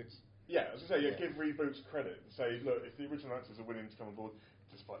with reboots. Yeah, as I say, Yeah. give reboots credit. Say, look, if the original actors are willing to come on board,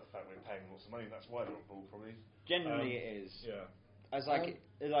 despite the fact we're paying lots of money, that's why they're on board, probably. Generally, it is. Yeah. As like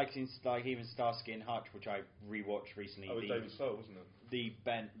even Starsky and Hutch, which I rewatched recently. Oh, it was David Soul, wasn't it? The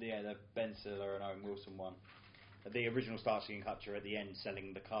Ben Stiller and Owen Wilson one. The original Starsky and Hutch are at the end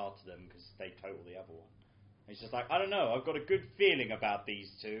selling the car to them because they total the other one. It's just like, I don't know, I've got a good feeling about these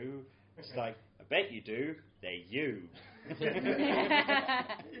two. It's like, I bet you do. They're you.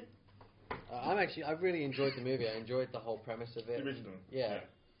 I really enjoyed the movie. I enjoyed the whole premise of it. The original. Yeah.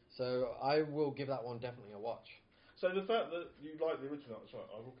 So I will give that one definitely a watch. So the fact that you like the original, sorry,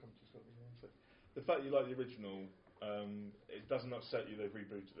 I will come to Scott in one sec. The fact you like the original, it doesn't upset you they've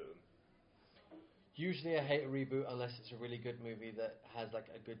rebooted it. Usually I hate a reboot unless it's a really good movie that has like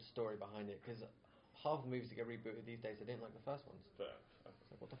a good story behind it. Because half the movies that get rebooted these days, I didn't like the first ones. Fair. Like,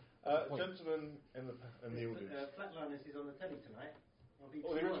 what the f- point? Gentlemen in the audience. Flatliners is on the telly tonight. On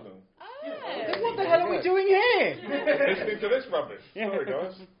Oh, the original. Oh. What the hell are we doing here? Listening to this rubbish. Yeah. Sorry,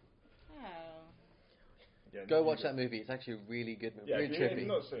 guys. Oh. Yeah, Go you watch go. that movie. It's actually a really good movie. Yeah, really if you've trippy.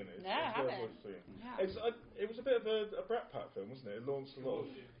 not seen it, No, I it's worth haven't. seeing. Yeah. It was a bit of a Brat Pack film, wasn't it? It launched a lot of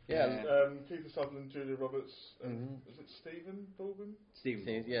Yeah. Kiefer Sutherland, Julia Roberts, and was it Stephen Baldwin?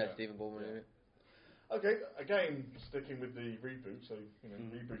 Stephen. Yeah, Stephen Baldwin in it. Okay, again sticking with the reboot, so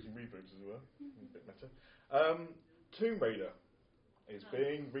rebooting reboots as it were, a bit meta. Tomb Raider is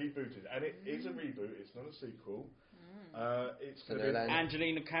being rebooted, and it is a reboot. It's not a sequel. It's So going to they'll be.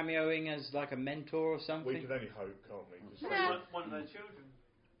 Angelina cameoing as like a mentor or something. We can only hope, can't we? Just Yeah. One of their children.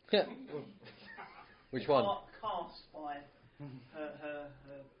 Yeah. Which one? Cast by her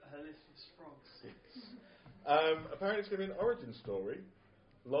little frogs. apparently, it's going to be an origin story.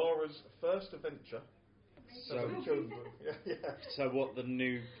 Lara's first adventure. So, Children's book. Yeah. so what the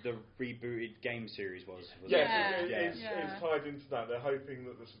rebooted game series was? Yes, Yeah. it's tied into that. They're hoping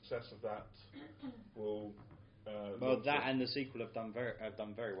that the success of that will. Well, launch that it. and the sequel have done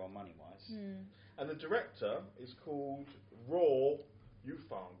very well money wise. And the director is called Raw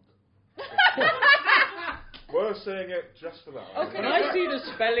Ufang. We're saying it just about. Oh, Can I see the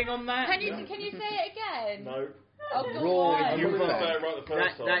spelling on that? Can you say it again? No. Oh, go Raw on. I'm Ufang. going to say it right the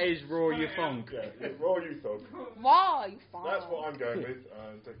first time. That is Raw Ufong. Yeah, Raw Ufang. Why? You fine. That's what I'm going with.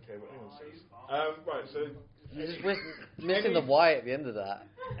 I don't care what anyone says. Right, so. You're just missing the Y at the end of that.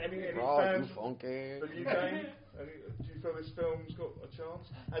 Any Oh, fans you funky. of the UK? Do you feel this film's got a chance?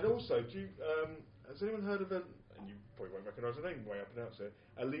 And also, has anyone heard of a, and you probably won't recognise the name the way I pronounce it,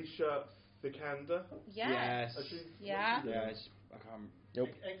 Alicia Vikander? Yes. Has she- Yeah. Yes. I can't. Nope.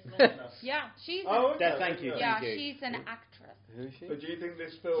 Ex-Mena. Yeah, she's. Oh, okay. Yeah, thank you. yeah, Thank you. she's an actress. Who is she? But do you think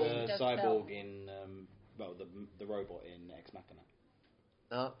this film... The Does cyborg film. in the robot in Ex Machina.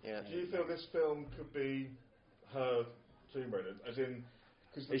 Oh, yeah. Do you feel this film could be her Tomb Raider? As in...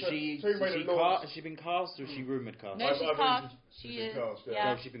 Cause the Is she Tomb Raider has she been cast or is she rumoured cast? No, I she's believe cast. she's She been is. cast, yeah.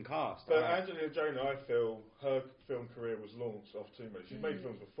 Yeah. Oh, she's been cast. But alright. Angelina Jolie, I feel her film career was launched off Tomb Raider. She's made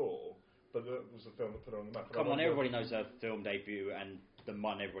films before, but that was the film that put her on the map. And Come I on, wonder- everybody knows her film debut, and the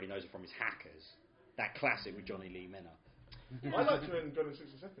one everybody knows her from is Hackers. That classic with Johnny Lee Miller. I liked her in Gone in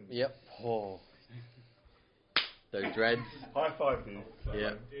 60 Seconds. Yep. Oh. Those dreads. High five for you.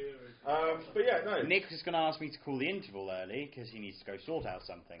 Yeah. But yeah, no. Nick is going to ask me to call the interval early because he needs to go sort out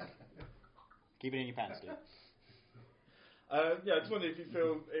something. Keep it in your pants, dude. Yeah, I just wonder if you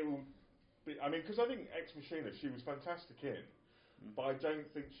feel it will be. I mean, because I think Ex Machina, she was fantastic in, but I don't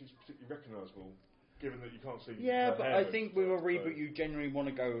think she's particularly recognisable, given that you can't see. Yeah, her but hair I and think stuff, with a so- reboot, you generally want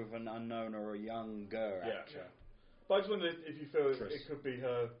to go with an unknown or a younger Yeah. actor. But I just wonder if you feel Tris. it could be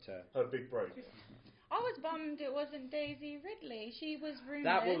her To- big break. I was bummed it wasn't Daisy Ridley. She was rumoured.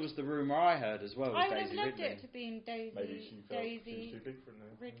 That was the rumour I heard as well. Was I would have Daisy loved Ridley. it to be in Daisy. Maybe she felt she was Daisy too big for it now.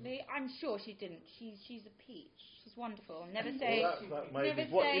 Ridley. I'm sure she didn't. She's a peach. She's wonderful. Never Well, say. that may never be.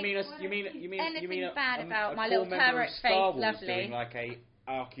 What say you mean? anything a, bad a, about a my core little member of parrot Star face, Wars lovely. doing like a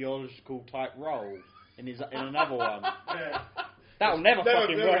archaeological type role in another one. Yeah. That will never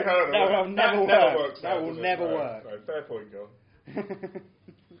fucking never work. heard of That it. will never That work. works That out, will does it? never No, work. no, fair point, John.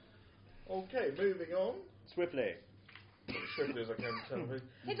 Okay, moving on. Swiftly. As swiftly as I can tell me.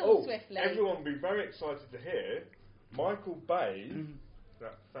 Tiddle swiftly. Everyone will be very excited to hear Michael Bay,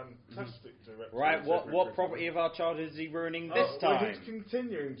 that fantastic director. Right, of what Every property of our childhood is he ruining this Christmas. Well, time? he's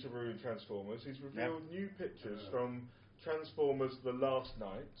continuing to ruin Transformers. He's revealed new pictures from Transformers The Last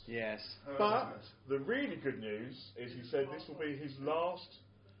Night. Yes. But the really good news is he said this will be his last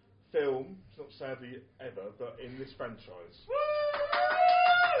film, not sadly ever, but in this franchise.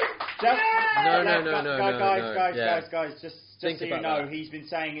 Just, No, guys, just Think so you about know, that. he's been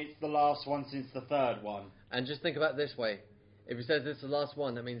saying it's the last one since the third one. And just think about it this way. If he says this is the last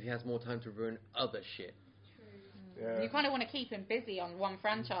one, that means he has more time to ruin other shit. Yeah. You kind of want to keep him busy on one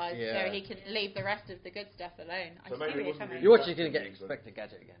franchise Yeah. so he can leave the rest of the good stuff alone. So I maybe see it where you're wasn't coming. the- You're actually going to get Inspector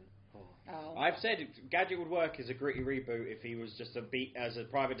Gadget again. Oh. I've said Gadget would work as a gritty reboot if he was just as a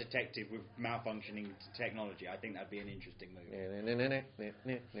private detective with malfunctioning technology. I think that'd be an interesting movie. And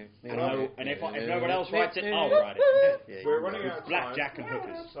if no one else writes it, I'll write it. We're running out of time. Blackjack and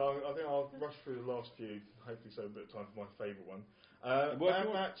hookers. So I think I'll rush through the last few, hopefully save a bit of time for my favourite one. Working Mad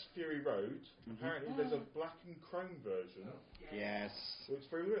on- Max Fury Road. Apparently there's a black and chrome version. Yes. Which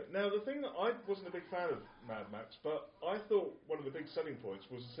very good. Now the thing that I wasn't a big fan of Mad Max, but I thought one of the big selling points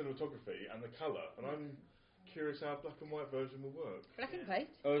was the cinematography and the colour, and I'm curious how a black and white version will work. Black and white.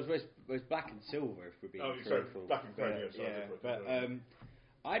 Oh, it was black and silver, if we're being sorry, truthful. black and chrome, But, yeah, sorry,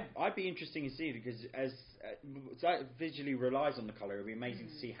 but I'd be interesting to see, because as that visually relies on the colour, it'd be amazing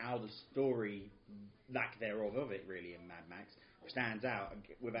to see how the story, lack thereof of it really in Mad Max, stands out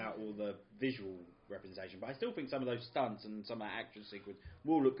without all the visual representation. But I still think some of those stunts and some of that action sequence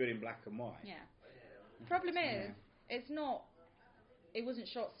will look good in black and white. Yeah. Problem is, it wasn't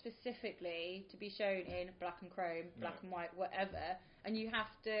shot specifically to be shown in black and chrome, black and white, whatever. And you have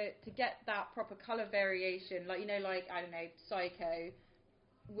to get that proper colour variation, like, I don't know, Psycho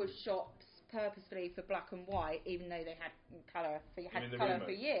was shot purposefully for black and white, even though they had colour for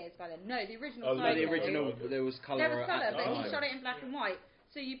years by then. No, the original Psycho. No, the original, there was colour. There was colour, at the but time. he shot it in black and white.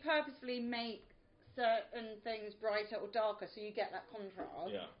 So you purposefully make certain things brighter or darker, so you get that contrast.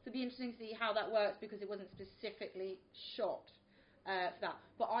 Yeah. So it'd be interesting to see how that works, because it wasn't specifically shot for that.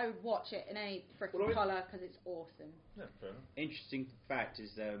 But I would watch it in any freaking colour, because it's awesome. Yeah, fair enough. Interesting fact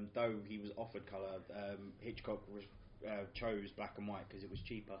is, though he was offered colour, Hitchcock chose black and white because it was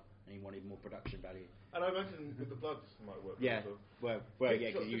cheaper and he wanted more production value. And I imagine with the blood it might work. Yeah, well.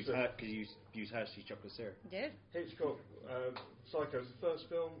 because you use Hershey's chocolate syrup. Did? Hitchcock, Psycho is the first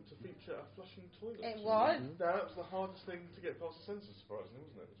film to feature a flushing toilet. It was. Now, that was the hardest thing to get past the censor, surprisingly,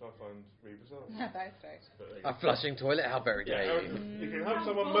 wasn't it? Which I find really bizarre. That's true. A flushing toilet, how very Yeah, gay. you can have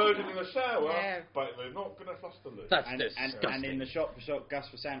someone murdered in the shower, Yeah. but they're not going to flush the loo. That's And disgusting. in the Shot for Shot Gus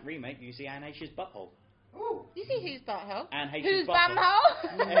for Sant remake, you see Anne Heche's butthole. You see who's butthole? Anne Heche's Who's butthole.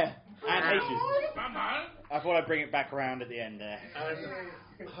 bumhole? Yeah, Anne Heche's. I thought I'd bring it back around at the end there.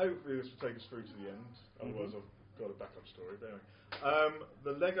 And hopefully this will take us through to the end. Otherwise, I've got a backup story. But anyway,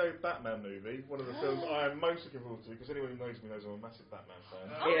 the Lego Batman movie, one of the films I am most looking forward to, because anyone who knows me knows I'm a massive Batman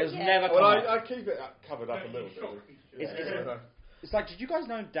fan. It has yeah. never come Well, up. I keep it covered up a little bit. It's like, did you guys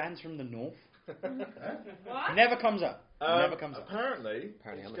know Dan's from the North? What? Never comes up. Never comes up. Apparently,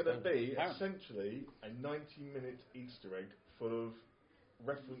 Apparently it's I'm going to be Apparently. essentially a 90-minute Easter egg full of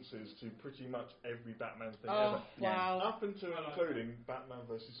references to pretty much every Batman thing ever. Oh, wow. Up until including Batman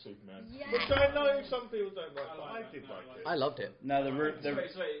vs Superman. Yeah. Which I know some people don't like, but I did like it. I loved it. No,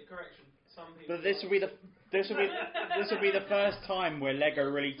 Sorry, correction. Some people. but this will be the first time where Lego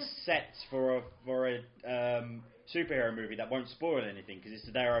really sets for a superhero movie that won't spoil anything, because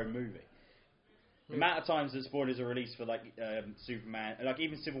it's their own movie. The amount of times that spoilers are released for Superman, like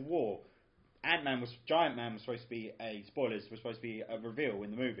even Civil War, Giant Man was supposed to be a reveal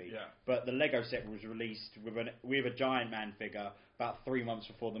in the movie. Yeah. But the Lego set was released with a Giant Man figure about 3 months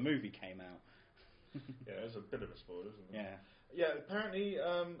before the movie came out. Yeah, there's a bit of a spoiler, isn't there? Yeah. Yeah, apparently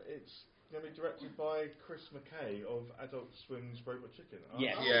it's going to be directed by Chris McKay of Adult Swim's Robot Chicken.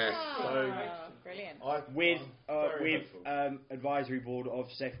 Yes. Yes. Oh, brilliant. With I'm very hopeful. advisory board of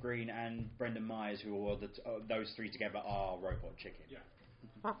Seth Green and Brendan Myers, who are those three together are Robot Chicken. Yeah.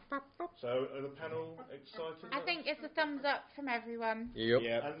 So are the panel excited? I think it's a thumbs up from everyone. Yep.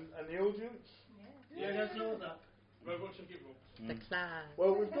 Yeah. And the audience? Yeah, that's all that. Robot Chicken. The class.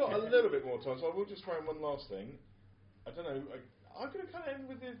 Well, we've got a little bit more time, so I will just throw in one last thing. I don't know. I'm going to kind of end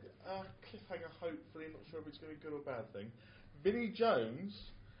with a cliffhanger, hopefully. I'm not sure if it's going to be a good or bad thing. Vinnie Jones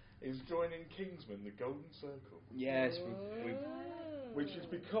is joining Kingsman, the Golden Circle. Yes, we Which is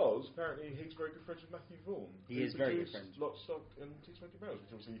because, apparently, he's very good friends with Matthew Vaughn. He who is very good produced friends. Lock, Stock and Two Smoking Barrels,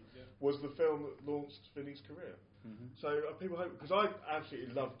 which obviously was the film that launched Vinnie's career. So people hope, because I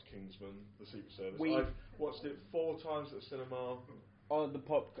absolutely loved Kingsman, the Secret Service. I've watched it 4 times at the cinema. on the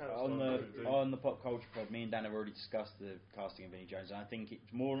pop That's on what I'm the gonna do. on the pop culture pod. Me and Dan have already discussed the casting of Vinnie Jones, and I think it's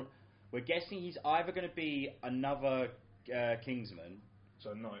more. We're guessing he's either going to be another Kingsman,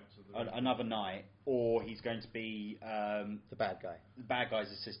 So Knights of the another knight, or he's going to be The bad guy. the bad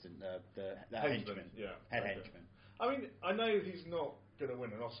guy's assistant, the henchman, Yeah. head okay. henchman. I mean, I know he's not going to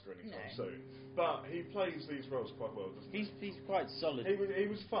win an Oscar anytime soon, but he plays these roles quite well, doesn't he? He's quite solid. He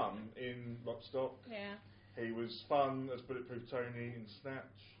was fun in Lock, Stock. Yeah. He was fun as Bulletproof Tony in Snatch.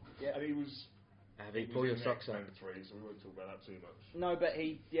 Yeah. And he was. Abby, he was pull your in socks up. X-Men 3, so we won't talk about that too much. No, but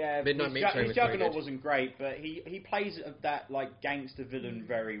Midnight Meat Train his was very Juggernaut good. wasn't great, but he plays that like gangster villain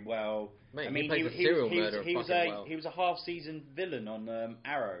very well. Mate, I he mean, plays a serial murderer he was fucking well. he was a half-season villain on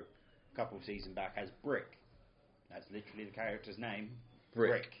Arrow. a couple of seasons back as Brick. That's literally the character's name.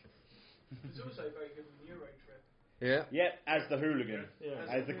 Brick. It's also very good in Euro Trip. Yeah. Yep, as the hooligan. Yeah.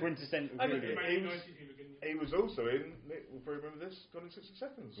 As the quintessential And hooligan. he was also in, Nick will probably remember this, Gone in 60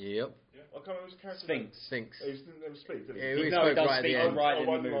 Seconds. Yep. I can't remember his character. Sphinx. Sphinx. He didn't ever speak, did he? Yeah, he No, he spoke does right at speak the end. right in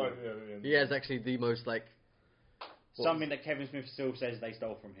the one movie. line, yeah, at the end. He has actually the most like. Something that Kevin Smith still says they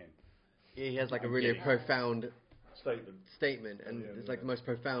stole from him. He has like a I'm really kidding. profound Statement. and Yeah, it's yeah. like the most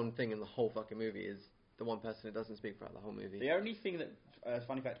profound thing in the whole fucking movie is the one person that doesn't speak throughout the whole movie. The only thing that,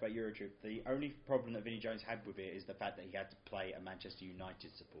 funny fact about Eurotrip, the only problem that Vinnie Jones had with it is the fact that he had to play a Manchester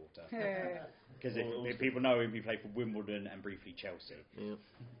United supporter. Because if people know him, he played for Wimbledon and briefly Chelsea. Yeah.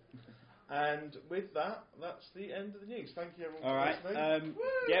 And with that, that's the end of the news. Thank you everyone All right. for listening.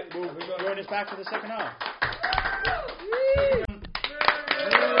 Yep, we'll join us back for the second half.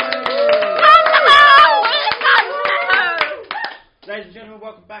 Ladies and gentlemen,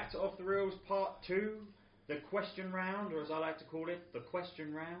 welcome back to Off the Reels Part 2, the question round, or as I like to call it, the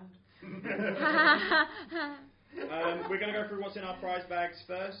question round. We're going to go through what's in our prize bags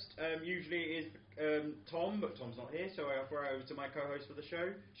first. Usually it is Tom, but Tom's not here, so I'll throw it over to my co-host for the show.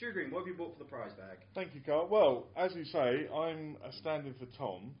 Sugar Green, what have you bought for the prize bag? Thank you, Carl. Well, as you say, I'm standing for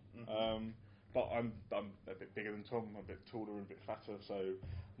Tom, but I'm a bit bigger than Tom, I'm a bit taller and a bit fatter, so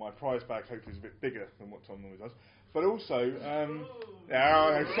my prize bag hopefully is a bit bigger than what Tom normally does. But also,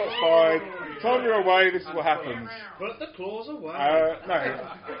 yeah, shots fired. Tom, you're away, this is what happens. Put the claws away. No.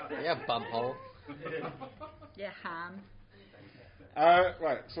 Yeah, bumhole. Yeah, ham.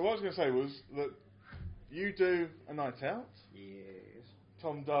 Right, so what I was going to say was that you do a night out, Yes.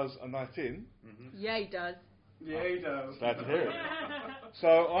 Tom does a night in. Yeah, he does. Yeah, he does. Glad to hear it.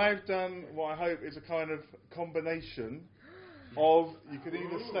 So I've done what I hope is a kind of combination of you could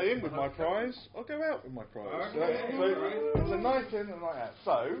either stay in with my prize or go out with my prize. So it's a night in and a night out.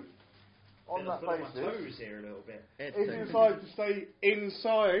 So, on that My basis, toes here a little bit. It's if you decide to stay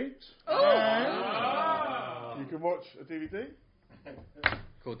inside, you can watch a DVD.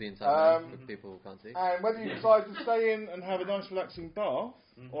 called The Inside Man, Um, if people can't see. And whether you decide to stay in and have a nice relaxing bath,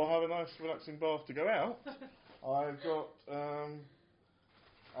 or have a nice relaxing bath to go out, I've got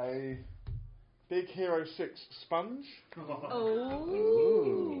a Big Hero 6 sponge.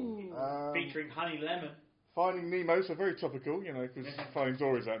 Oh. Featuring honey lemon. Finding Nemo, so very topical, you know, because Finding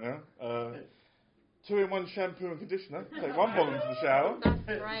Dory's out now. 2-in-1 shampoo and conditioner. Take one bottle into the shower.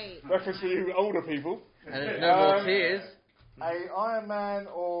 That's right. Reference for you older people. And no more tears. A Iron Man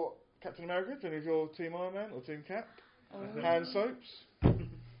or Captain America, do any of your Team Iron Man or Team Cap? Hand soaps.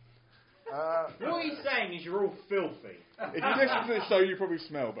 What he's saying is you're all filthy. If you listen to this show, you probably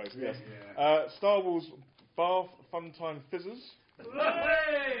smell, basically. Yes. Star Wars Bath Funtime Fizzers.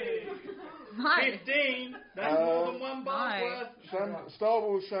 Right. 15. That's more than one bar Right. worth. Star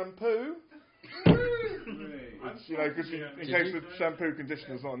Wars shampoo. It's, you know, because in case the shampoo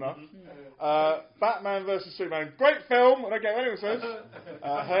conditioner's not enough. Batman vs Superman, great film. I don't care what anyone says.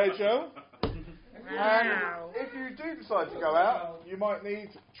 Hair gel. Wow. And if you do decide to go out, you might need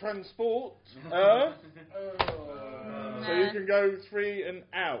transport. So you can go 3 and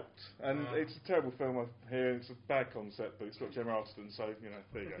out. And it's a terrible film I hear. It's a bad concept, but it's got Gemma Arterton, so, you know,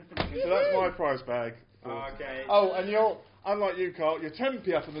 there you go. So that's my prize bag. Okay. Oh, and you're, unlike you, Carl, you're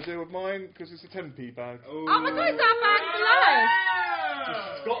 10p up on the deal with mine, because it's a 10p bag. Oh my god, is that bag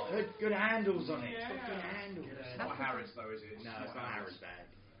It's got good handles on it. It's got good handles. It's not Harris though, is it? No, it's not Harris bag.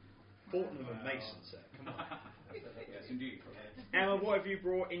 Fortnum and Mason, sir. Come on. Yes, indeed. Emma, what have you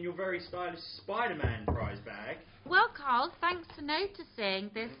brought in your very stylish Spider-Man prize bag? Well, Carl, thanks for noticing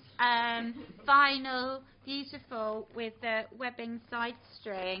this vinyl, beautiful, with the webbing side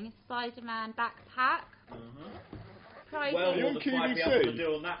string Spider-Man backpack. Prizes, Well, you more on than 5p up QVC? on the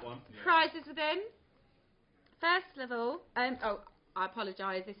deal on that one. prizes within. First of all, I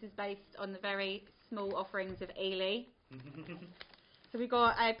apologise, this is based on the very small offerings of Ely. So we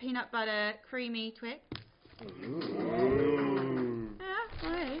got a peanut butter creamy Twix. Yeah,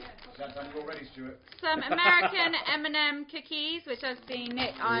 right. Is that done already, Stuart? Some American M&M cookies, which I've seen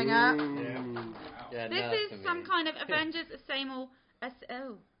Nick eyeing up. Yeah, This no, is for me. some kind of Avengers assemble. How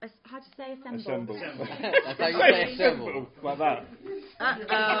to say assemble? Assemble. That's how you say assemble. Like that.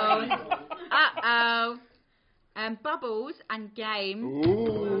 Uh-oh. Bubbles and game.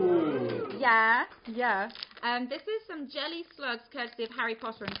 Ooh. Yeah. This is some jelly slugs courtesy of Harry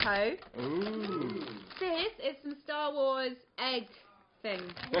Potter and Co. Ooh. This is some Star Wars egg thing.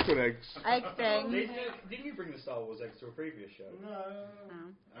 Record eggs. Egg thing. Didn't you bring the Star Wars eggs to a previous show?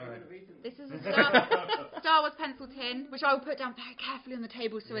 This is a Star Wars pencil tin, which I will put down very carefully on the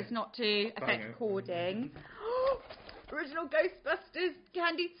table so as not to affect recording. original Ghostbusters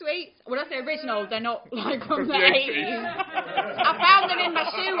candy sweets. When I say original, they're not like from the From the 80s. I found them in my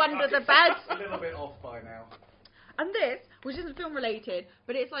shoe under the bed. A little bit off by now. And this, which isn't film related,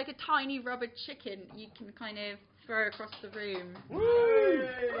 but it's like a tiny rubber chicken you can kind of throw across the room. Woo!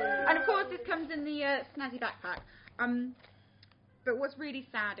 And of course, this comes in the snazzy backpack. But what's really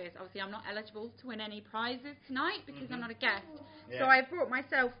sad is, obviously, I'm not eligible to win any prizes tonight because I'm not a guest. Yeah. So I brought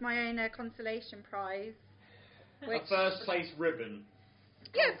myself my own consolation prize. Which, A first place ribbon.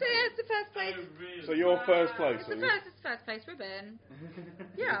 yeah, so it's the first place. Oh, really? So you're first place, It's are the you? first place ribbon. Is it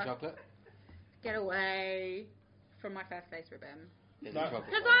Yeah. chocolate? Get away from my first place ribbon. Is No. it chocolate?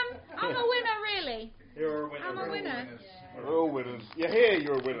 Because I'm a winner, really. You're a winner. I'm a winner. We're all winners. You're here,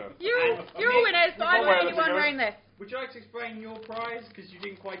 you're a winner. You're all winners, but I'm the Well, only one let's go. wearing this. Would you like to explain your prize? Because you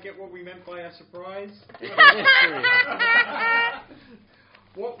didn't quite get what we meant by a surprise. It's a mystery.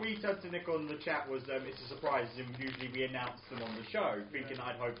 What we said to Nick on the chat was it's a surprise, and usually we announce them on the show, thinking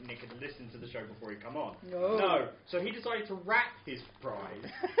I'd hope Nick had listened to the show before he'd come on. No. So he decided to wrap his prize.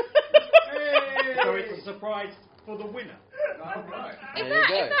 So it's a surprise for the winner. There you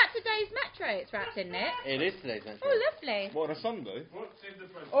go. Is that today's Metro it's wrapped in, Nick? It is today's Metro. Oh, lovely. What, on a Sunday? What's in the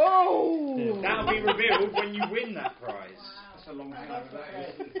present? Oh! That'll be revealed when you win that prize. That's a long time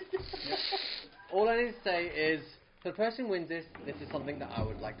that is. All I need to say is, for the person who wins this is something that I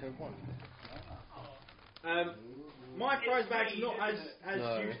would like to have won. My prize bag's not as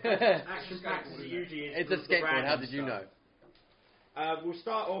No. huge, action-packed as it usually is. It's for a the skateboard. How random did you stuff. know? We'll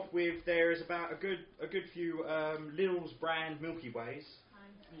start off with there is about a good few Lidl's brand Milky Ways,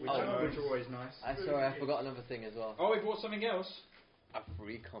 which, Oh, are, which are always nice. Sorry, I forgot another thing as well. Oh, he bought something else, A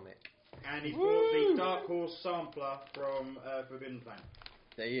free comic. and he's bought the Dark Horse sampler from Forbidden Planet.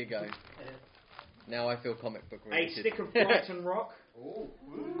 There you go. Now I feel comic book A related. stick of Brighton Rock Oh,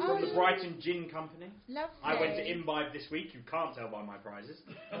 from the Brighton Gin Company. Lovely. I went to Imbibe this week. You can't tell by my prizes.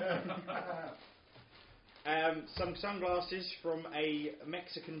 Some sunglasses from a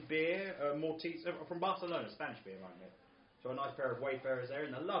Mexican beer, Mortiz, from Barcelona, Spanish beer, right here. So a nice pair of Wayfarers there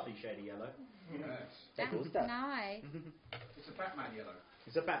in the lovely shade of yellow. yes. That's Cool stuff. nice. It's a Batman yellow.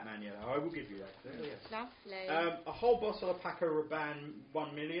 It's a Batman yellow, I will give you that. Yes. Lovely. A whole bottle of Paco Rabanne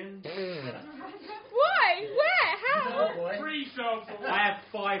 1 million. Why? Where? How? Free sample. I have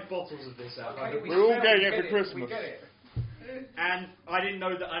 5 bottles of this out. We're all getting it for Christmas. We get it. And I didn't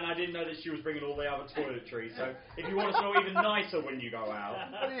know that she was bringing all the other toiletries. So if you want to smell even nicer when you go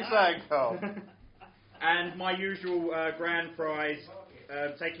out. What are you saying, Carl? And my usual grand prize,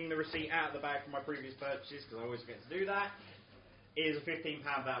 taking the receipt out of the bag from my previous purchases, because I always forget to do that, is a £15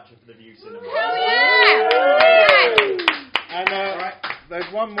 voucher for the View Cinema. Hell yeah! And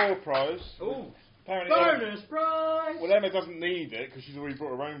there's one more prize. Ooh, Apparently, Emma- bonus prize! well, Emma doesn't need it because she's already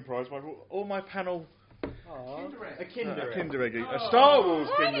brought her own prize. But I brought all my panel. A Kinder Egg. Kinder Egg. A Star Wars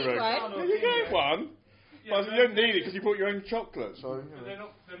Oh, I Kinder need Egg. one. Yeah, you get one. Yeah, But you don't need it because you brought your own chocolate. So. You But know. they're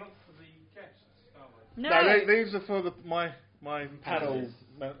not for the guests, are they? No. No, these are for my panel.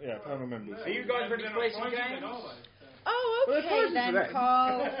 Panel members. Are you guys ready to play some games? Oh, Well, they're okay prizes then, for them.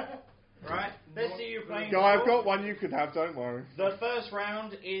 Carl. Right, let's see you playing. Yeah, I've for. got one you can have. Don't worry. The first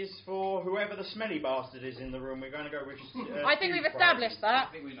round is for whoever the smelly bastard is in the room. We're going to go with. I think we've established that.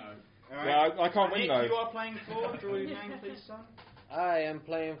 I think we know. All Yeah, I can't win Nick, though. you are playing for. Draw your name, please, son. I am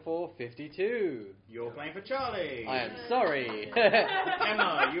playing for 52. You're playing for Charlie. I am sorry.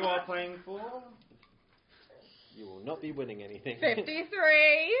 Emma, you are playing for. You will not be winning anything. 53.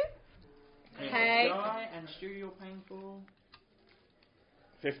 Hey. Guy and Stu, you're playing for.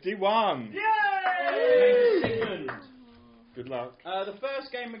 51. Sigmund. Good luck. The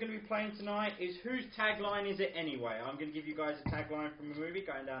first game we're going to be playing tonight is Whose Tagline Is It Anyway? I'm going to give you guys a tagline from a movie,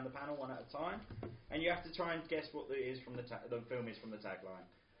 going down the panel one at a time, and you have to try and guess what it is from the film is from the tagline.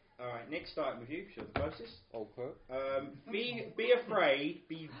 Alright, Nick, starting with you, 'cause you're the closest. Okay. Be afraid,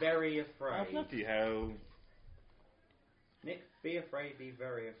 be very Oh, afraid. bloody hell. Nick, be afraid, be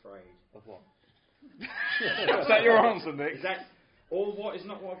very afraid. Of what? Is that your answer, Nick? Is that all what is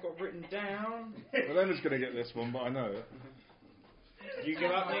not what I've got written down? Well, Emma's going to get this one, but I know it. Do you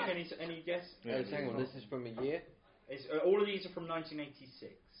give up, Nick? Any guess? Yeah. Oh, hang on, this is from a year. It's, all of these are from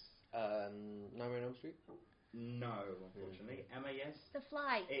 1986. Nightmare on Elm Street. No, unfortunately. Emma, yes? The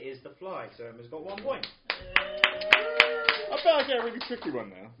fly. It is The Fly, so Emma's got 1 point. I bet I get a really tricky one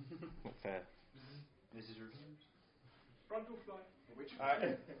now. Not fair. This is reviews. Frontal flight. Which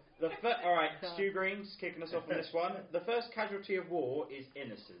Alright, Stu Green's kicking us off on this one. The first casualty of war is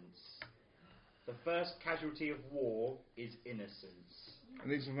innocence. The first casualty of war is innocence.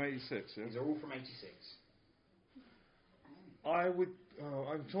 And these are from 86, yeah? These are all from 86. I would...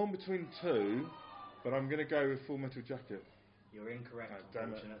 I'm torn between two. but I'm going to go with Full Metal Jacket. You're incorrect, Oh,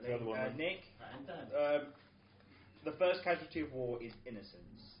 damn it. unfortunately. The other one, then. Nick, the first casualty of war is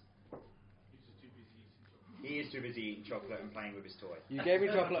innocence. He is too busy eating chocolate and playing with his toy. You gave me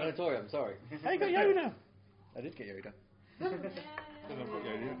chocolate and a toy. I'm sorry. Hey, got Yoda. I did get Yoda. Then I've got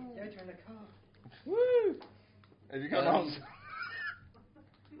Yoda. Yoda in the car. Woo! Have you got an answer?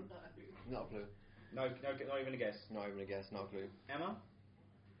 Not a clue. No, not even a guess. Not even a guess. Not a clue. Emma?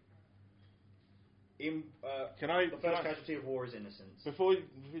 The first casualty of war is innocence. Before you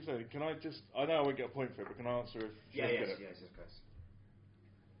say, can I just... I know I won't get a point for it, but can I answer if she Yes, doesn't get it? yes, of course.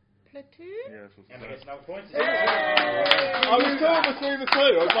 Platoon? Yeah, for Emma gets another point. I was torn between the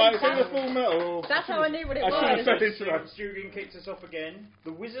two. I was like, it's either Full Metal or... That's how I knew what it I was. should have said it to her. Stugan kicks us off again.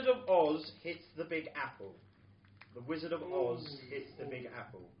 The Wizard of Oz hits the Big Apple. The Wizard of Oz hits the Big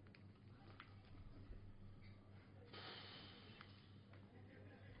Apple.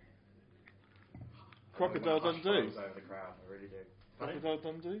 Crocodile Dundee. Over the crowd, I really do. Crocodile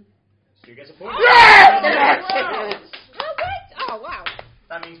Dundee? Stu gets a point. Oh, wait! Oh, wow.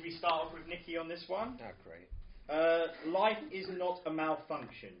 That means we start off with Nikki on this one. Oh, great. Life is not a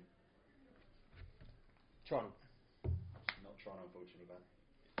malfunction. Tron. Not Tron, unfortunately, but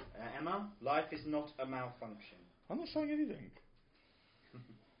Emma, life is not a malfunction. I'm not saying anything.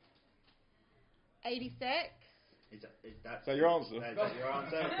 86. Is that your answer? Is that your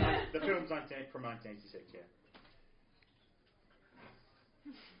answer? The film's from 1986, yeah.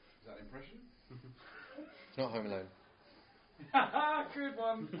 Is that an impression? It's not Home Alone. Good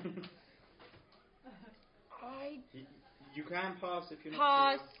one. You can pass if you're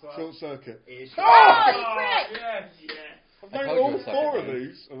Pass. not Short Circuit. It is Yes. I've I known told you all it was four like of a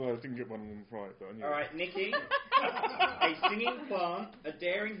these. Although I didn't get one of them right, but I knew. Alright, Nikki. A singing plant, a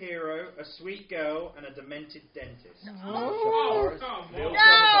daring hero, a sweet girl, and a demented dentist. Oh, come on. Bill No,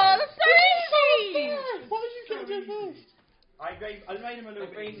 Cumberbatch. that's so easy. Why did you get it first? I made him a little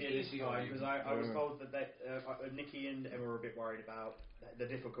bit easier this easy time for you. because I was told that Nikki and Emma were a bit worried about the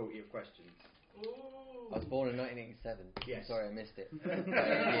difficulty of questions. I was born in 1987. Yes. I'm sorry, I missed it.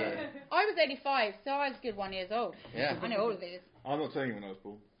 Yeah. I was 85, so I was a good 1 year old. Yeah. I know all of these. I'm not telling you when I was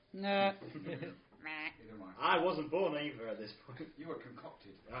born. No. Neither am I wasn't born either at this point. You were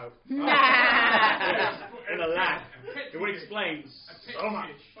concocted. Oh. Nah. Yes, in a lab. It would explain so much.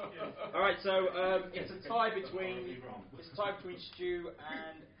 Alright, so it's a tie between Stu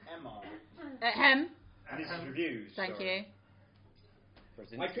and Emma. Ahem. And this is reviews. Thank sorry. you.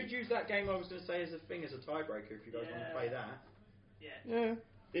 I could use that game I was going to say as a thing, as a tiebreaker, if you guys want to play that. Yeah.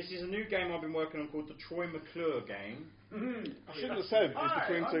 This is a new game I've been working on called the Troy McClure game. I shouldn't have said it's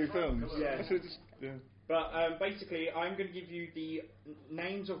between two films. Yeah. I should have just. Yeah. But basically, I'm going to give you the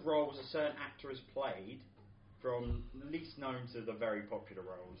names of roles a certain actor has played, from least known to the very popular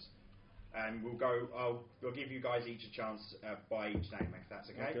roles. And we'll give you guys each a chance by each name, if that's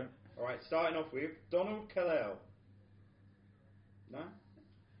okay. Okay. Alright, starting off with Donald Kalel. No?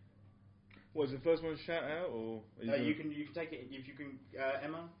 What is the first one to shout out, or are You can take it if you can.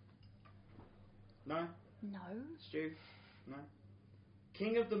 Emma. No. No. Stu. No.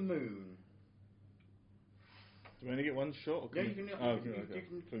 King of the Moon. Do we only get one shot? Or No, can you can. Oh, you okay, can- okay. you can-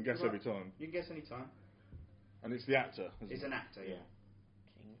 So we can guess right. every time, You can guess any time. and it's the actor. Isn't It's it? an actor, yeah.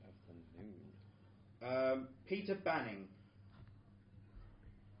 King of the Moon. Peter Banning.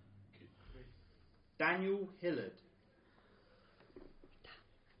 Daniel Hillard.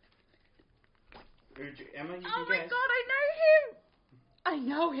 Emma, you Oh can my guess. god, I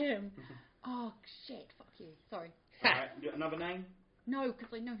know him! Oh shit, fuck you. Sorry. Alright, another name? No, because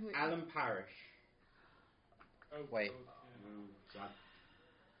I know who it is. Alan Parrish. Oh, Wait. God,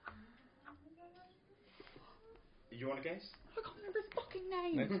 Do you want to guess? I can't remember his fucking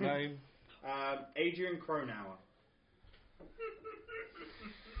name. Next name. Adrian Cronauer.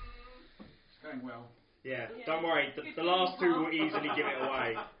 It's going well. Yeah, don't worry. The last two will easily give it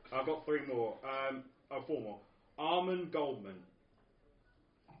away. I've got three more. Four more. Armand Goldman.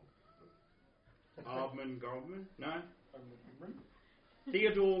 Armand Goldman? No?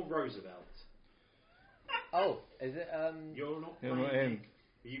 Theodore Roosevelt. Oh, is it? You're not You're playing. not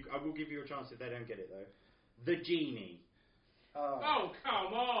in. I will give you a chance if they don't get it, though. The Genie. Oh,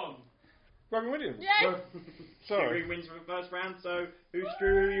 come on! Robin Williams. Yes! Sorry. Stu wins for the first round, so who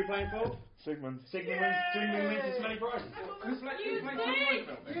are you playing for? Sigmund. Sigmund wins the smelly prize. Who's playing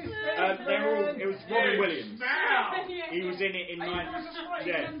Roosevelt? They were all, it was Robin Williams. Now! He was in it in Hey, nine. that's right.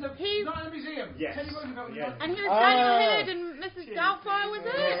 Yeah. He's not in the museum. Yes. Teddy Roosevelt was Yeah. not- And he was Daniel Hillard and Mrs. Doubtfire, was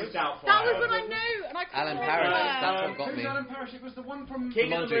it? Mrs. Doubtfire. That was what I knew, and I couldn't Alan remember. Parrish. That's what got Who's me. Alan Parrish? It was the one from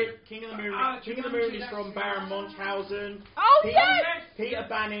King of the Jumanji. Moon. King of the Moon. Ah, King of the Jumanji, Moon is that's from right. Baron Munchausen. Oh, Peter, yes! Peter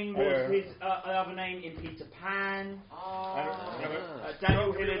Banning was Yeah. his other name in Peter Pan. Daniel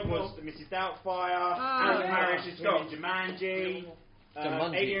Daniel Hillard was Mrs. Doubtfire. Alan Parrish is him in Jumanji.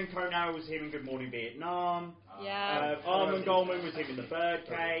 Jumanji. Adrian Cornell was him in Good Morning Vietnam. Yeah. Armand Goldman was him in The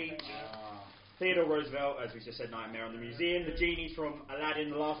Birdcage. Theodore Roosevelt, as we just said, Nightmare on the Museum. The genies from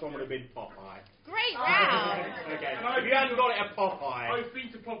Aladdin, the last one would have been Popeye. Great round. Okay, if you hadn't got it at Popeye, I've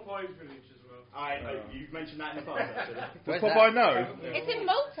been to Popeye's village as well. you've mentioned that in the past, actually. Where's Popeye that? no? It's in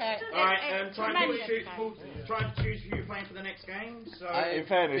Malta. Alright, It's try and tremendous, choose, man. try and choose who you're playing for the next game. So In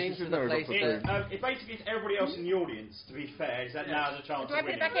fairness, been this to is the no place good that- it basically is everybody else in the audience. To be fair, is that now's a chance Do to I put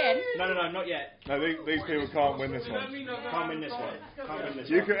win it back it. in? No, not yet. No, these people can't win this Does that one. mean I'm Can't win this one. Can't win this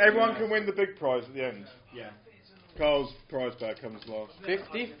You one. can, everyone can win the big prize at the end. Yeah. Carl's prize bag comes last.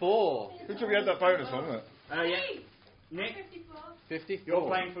 54. Good job we had that bonus one, wasn't it? Yeah. Nick, 54. you're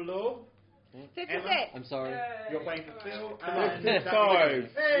playing for Law. 56. I'm sorry. You're playing for Phil. on. You're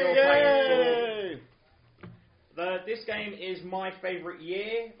 55. playing for. This game is my favourite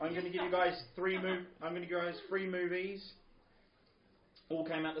year. I'm going to give you guys three movies. All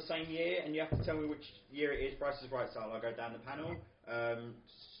came out the same year, and you have to tell me which year it is. Price is Right style. I'll go down the panel.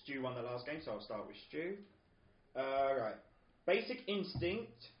 Stu won the last game, so I'll start with Stu. Right. Basic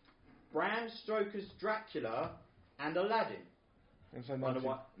Instinct, Bram Stoker's Dracula, and Aladdin. And so One of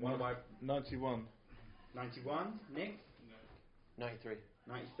my 91. 91. Nick, 93.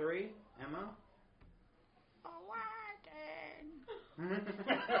 93. Emma.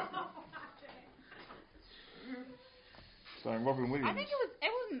 Starring Robin Williams. I think it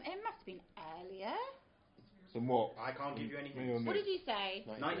must have been earlier. Then what? I can't give you Me or anything. What Nick? did you say?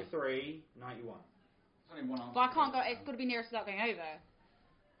 93, 91. There's only one answer. But I can't go. It's got to be nearest without going over.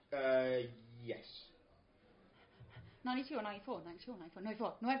 Yes. 92 or 94? 92 or 94?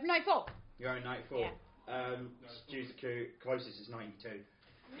 94. 94. You're in 94. Yeah. Stu's the closest is 92.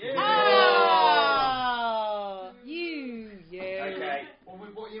 Oh, you. Okay.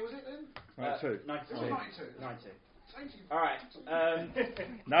 What year was it then? 92. 92. Oh, 92. 92. Same to you. Alright.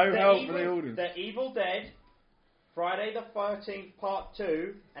 No help for the audience. The Evil Dead, Friday the 13th Part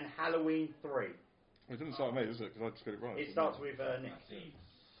 2, and Halloween 3. It didn't start with me, does it? Because I just got it right. It starts with Nick.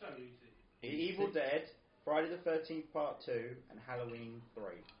 So easy. The Evil Dead, Friday the 13th Part 2, and Halloween 3.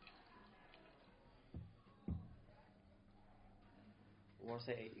 I want to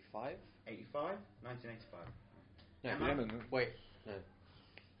say 85. 85? 1985. No, Emma? Yeah, no. wait. No.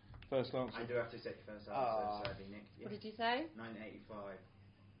 First answer. I do have to say first Ah. answer, sadly, Nick. Yeah. What did you say? 1985.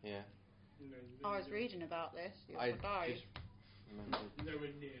 Yeah. No, I was reading about this. The I other day. just remembered.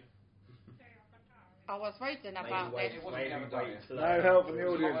 Nowhere near. I was reading about Maybe this. It wasn't maybe the other wait day. till No help from the It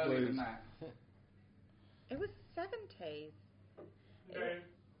was a lot audience, earlier please. than that. It was 70s. No.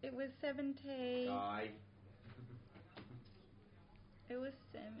 It was 70. Guy. It was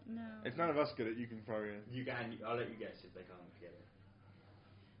no. If none of us get it, you can throw in. You can. I'll let you guess if they can't get it.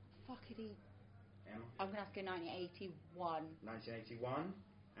 Fuckity. Emma. I'm gonna have to go 1981. 1981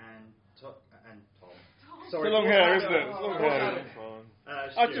 and Tom. It's a long hair, isn't it? It's a long What's hair. that?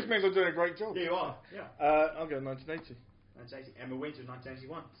 That Stu. just means I'm doing a great job. Yeah, you are. Yeah. I'll go 1980. 1980. Emma wins with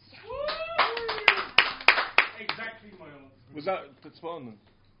 1981. Exactly my answer. Was that spot on then?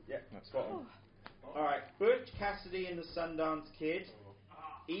 Yeah, spot on. Alright, Butch Cassidy and the Sundance Kid,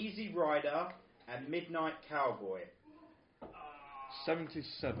 Easy Rider, and Midnight Cowboy.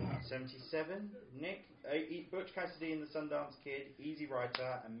 77. 77. Nick, Butch Cassidy and the Sundance Kid, Easy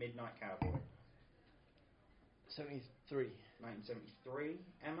Rider, and Midnight Cowboy. 73. 1973.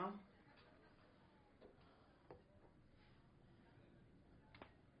 Emma.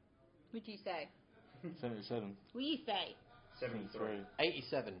 What'd you say? 77. What you say? 73.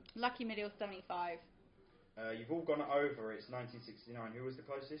 87. Lucky Middle 75. You've all gone over. It's 1969. Who was the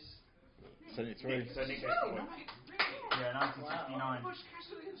closest? 73. Nick. So Nick gets the point. Yeah, 1969. Bush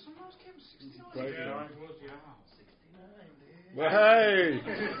Cassidy and some Rose Kim, 69. Great. Yeah, it was, yeah. Well, hey!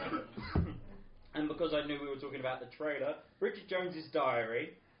 And because I knew we were talking about the trailer, Bridget Jones's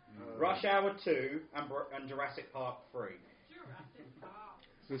Diary, Rush Hour 2, and Jurassic Park 3.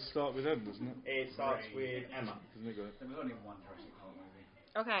 This start with M, doesn't it? It starts with Emma. Doesn't it, got it? There was only one Jurassic Park movie.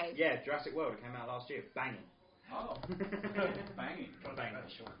 Okay. Yeah, Jurassic World. It came out last year. Banging. Oh. Banging. Banging.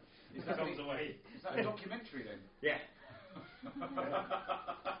 Is that, Comes away. is that a documentary then? Yeah.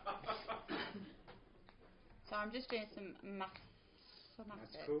 So I'm just doing some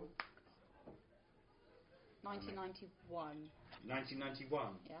mathematics. That's cool. 1991. 1991.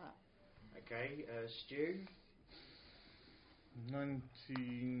 Yeah. Okay, Stu.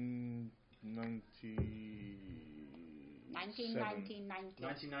 1990. 1990.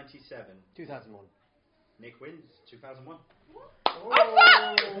 1997. 2001. Nick wins. 2001.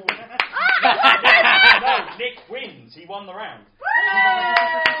 Oh, No, Nick wins. He won the round.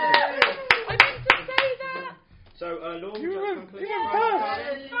 I meant to say that. So, Law, You would went- like to complete you went the first.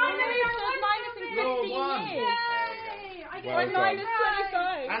 round? Finally, I was minus Law 15 won. years. Yay! I Well get done. minus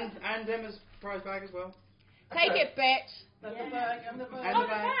 25. And Emma's prize bag as well. Take it, bitch. And Oh, the the bag.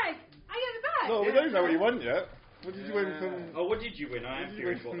 bag. I get the bag. No, we don't know what you won yet. What did you win from? Oh, what did you win? I am What did you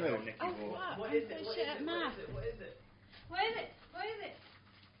curious win what the from hell Nick? Nicky bought. fuck. What I'm is so it? What shit is at it? math. What is it? What is it? What is it?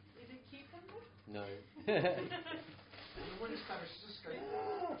 Is it cucumber? No. What is Spanish? Is this great?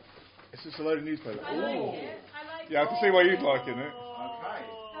 It's just a load of newspaper. I like it. I like Yeah, I can see why you'd like it. Okay.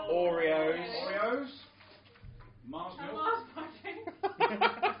 Oreos. Oreos. Mars milk. Mars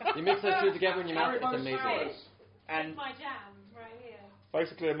pudding. You mix those two together and you melt it. It's Haribo amazing. sours. And My jam right here.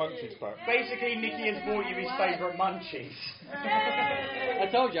 Basically a munchies pack. basically, Nicky has bought you his favourite munchies. I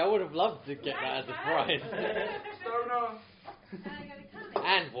told you I would have loved to get that as a prize. Stoner.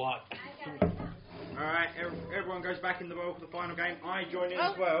 And what? Alright, everyone goes back in the bowl for the final game. I join in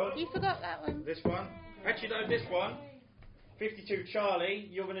as well. You forgot that one. This one. Actually, no, this one. 52 Charlie,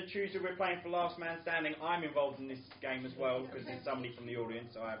 you're going to choose who we're playing for Last Man Standing. I'm involved in this game as well because there's somebody from the audience,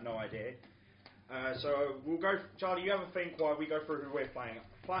 so I have no idea. So we'll go. Charlie, you have a think while we go through who we're playing.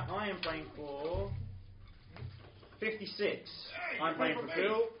 I am playing for 56. I'm playing for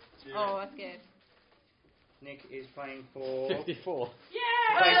Phil. Oh, that's good. Nick is playing for 54.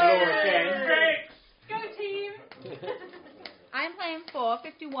 playing for Laura again. Go team! I'm playing for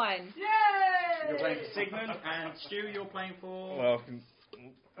 51. You're playing for Sigmund, and Stu, you're playing for. Well, I can...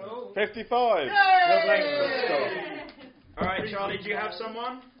 55. You're playing for Scott. All right, Charlie, do you have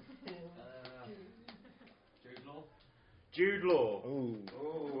someone? Jude Law. Ooh.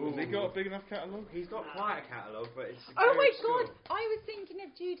 Has he got a big enough catalogue? He's got quite a catalogue, but it's. a Oh my good score. god, I was thinking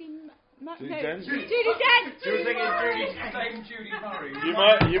of Judy. Judy Dench? Judy Dench. She was thinking Judy. Dame Judy Murray.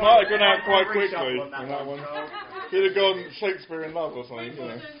 You might have gone out quite Reshuffle quickly on on that one. Charles. Could have gone Shakespeare in Love or something, you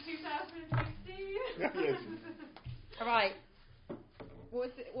know. 2016. Yes. Alright.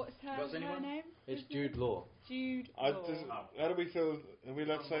 What's her, What's her anyone? name? It's Jude Law. Jude I Law. just, how do we feel? Are we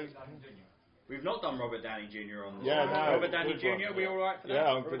allowed to say? We've not done Robert Downey Jr. on this. Yeah, no. Robert Downey we've got- Jr. We all right for that? Yeah,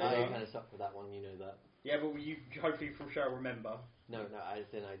 I'm Robert good with I Downey- that. kind of suck for that one, you know that. Yeah, but you hopefully shall remember. No, I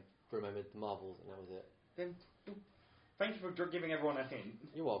remembered the Marvels and that was it. Then, thank you for giving everyone a hint.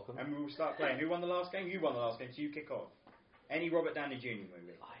 You're welcome. And we will start playing. Who won the last game? You won the last game, so you kick off. Any Robert Downey Jr.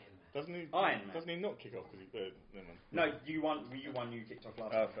 movie. Iron Man. Doesn't he? Iron Man. Doesn't he not kick off? Because he never mind. No, you won. You kicked off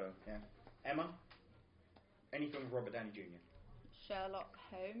last Oh, time. fair. Yeah. Emma. Anything with Robert Downey Jr. Sherlock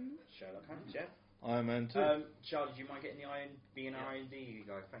Holmes. Sherlock Holmes. Yeah. Iron Man 2. Charlie, do you mind getting the being an IND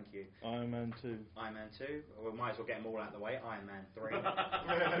guy? Thank you. Iron Man 2. Iron Man 2. Well, we might as well get them all out of the way. Iron Man 3.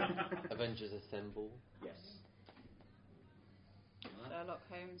 Avengers Assemble. Yes. Sherlock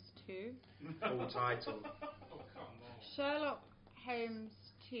Holmes 2. Full title. Sherlock Holmes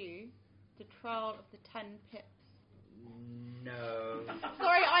 2. The Trial of the 10 Pips. No.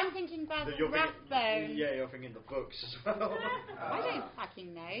 Sorry, I'm thinking Basil You're thinking- Rathbone. Yeah, you're thinking the books as well. I don't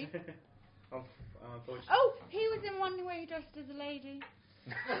fucking know. Unfortunately. Oh, he was in one where he dressed as a lady.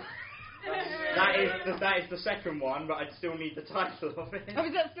 That is the second one, but I'd still need the title of it. Oh,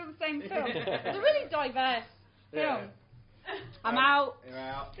 is that still the same film? It's a really diverse Yeah. film. I'm out. You're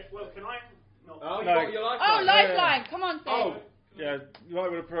out. Well, can I? Not Oh, you No. got your lifeline. Oh, Lifeline! Come on, Sid. Oh, Yeah, you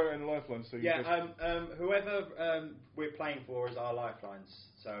might want to put it in Lifeline so you yeah. just... Whoever we're playing for is our lifelines.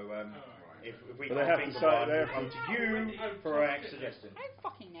 So if we But they can't have think to of say- one, they we'll have come to- to you for a suggestion. I don't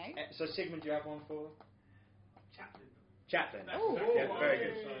fucking know. So Sigmund, do you have one for Chaplin. Chaplin? Oh. Yeah, very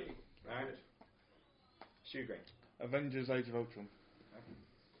good. Alright. Stu Green. Avengers Age of Ultron.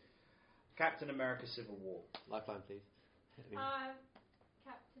 Captain America Civil War. Lifeline, please.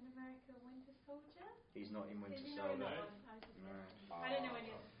 Captain America Winter Soldier? He's not in Winter Is he not in Soldier. that one? No. I don't know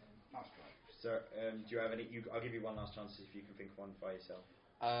any of So, do you have any? I'll give you one last chance if you can think of one by yourself.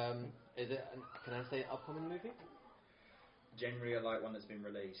 Is it? Can I say upcoming movie? Generally, I like one that's been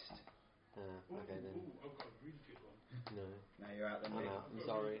released. Okay then. Ooh, I've got a really good one. No, Now you're out then. I'm Nick. out. I'm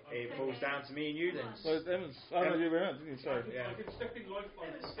sorry. It falls down to me and you then. So Emma's... Oh, no, you were out, didn't you? Sorry. Yeah. I can step in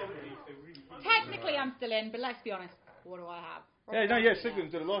Lifeline for somebody if they're really good. Technically, I'm still in, but let's be honest. What do I have? Yeah, no, yeah,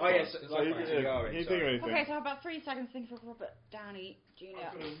 Sigmund did a Lifeline. Oh, yes, so Lifeline, you, so you are in, you sorry. think of anything. Okay, so how about 3 seconds thinking of Robert Downey Jr.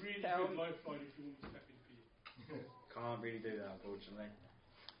 I've got a really film. good Lifeline if you want to step in for you. Can't really do that, unfortunately.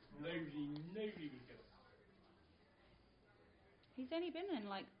 Nobody would get it. He's only been in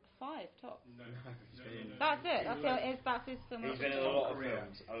like 5 tops. No. he's been in- That's it. That's his film. He's been in a lot of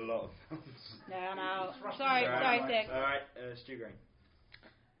films. A lot of films. No, I'm out. Sorry, Dick. Alright, Stu Green.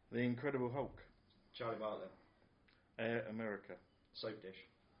 The Incredible Hulk. Charlie Bartlett. Air America. Soap dish.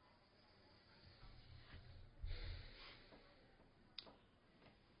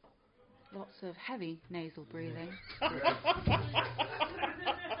 Lots of heavy nasal breathing. I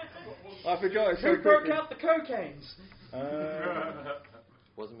forgot it so Who broke quickly. out the cocaines?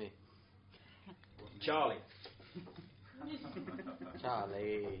 Wasn't me. Charlie.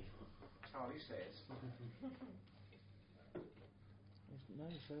 Charlie. Charlie says.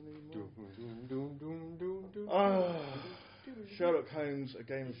 Sherlock Holmes, A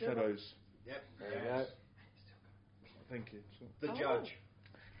Game of Shadows. Yep. There you go. Thank you. The Judge.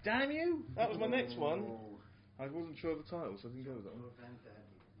 Damn you! That was my next one. I wasn't sure of the title, so I didn't go with that one.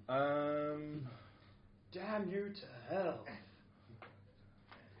 Damn you to hell.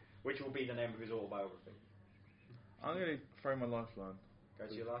 Which will be the name of his autobiography. I'm going to throw my lifeline. Go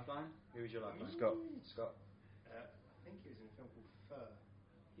to your lifeline. Who's your lifeline? Scott. Scott. I think he was in a film called Fur.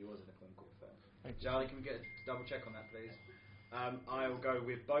 He was in a film called Fur. Charlie, can we get a double check on that, please? I'll go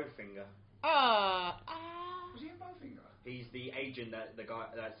with Bowfinger. Was he in Bowfinger? He's the agent that the guy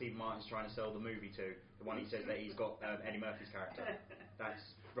that Steve Martin's trying to sell the movie to. The one he says that he's got Eddie Murphy's character. That's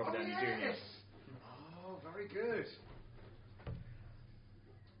Robert Downey Jr. Oh, very good.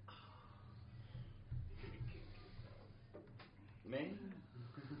 Me?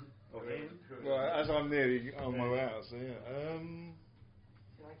 Or him? Well, as I'm nearly on my way out, so yeah. Can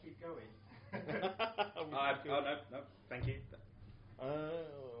I keep going? No, thank you.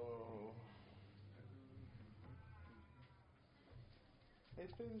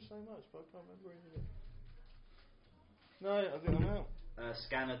 It's been so much, but I can't remember anything. No, I think I'm out.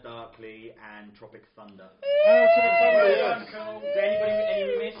 Scanner Darkly and Tropic Thunder. Oh, Tropic Thunder, yes. Is there anybody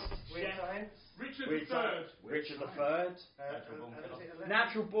we missed? Weird Science. Richard III. Richard III.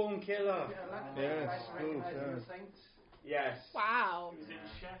 Natural Born Killer. Yes, cool, Yes. Wow. Is it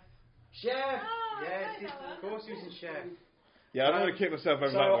Chef? Chef. Yes, Of course he was in Chef. Yeah, I don't want to kick myself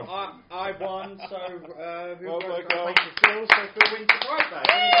over So that one. I won. So who Well, broke well, our thanks to Phil? So Phil wins the prize bag.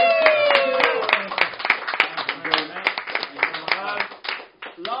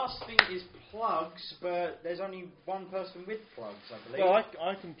 Last thing is plugs, but there's only one person with plugs, I believe. Well,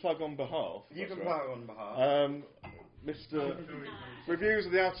 I can plug on behalf. you that's can right. plug on behalf. Mr. Reviews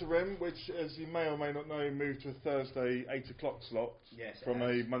of the Outer Rim, which, as you may or may not know, moved to a Thursday 8 o'clock slot Yes, it from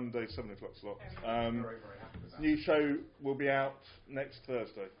has. a Monday 7 o'clock slot. Very, very happy with that. New show will be out next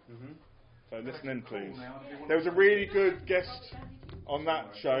Thursday, Mhm. so listen in, Cool please. now. Do you want There was a really good guest on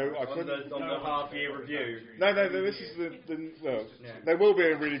that show. I On couldn't. the half-year review. No, this is the well. Yeah. There will be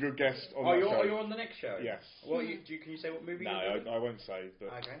a really good guest on Oh, that you're show. on the next show? Yes. What can you say what movie No, you're doing? I won't say, but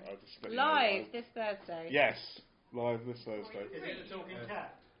Okay. I'll just let you know. Live this Thursday. Yes, live this Thursday. Is it the talking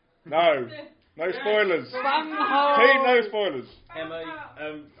cat? No spoilers. From Pete, home. no spoilers. Emma,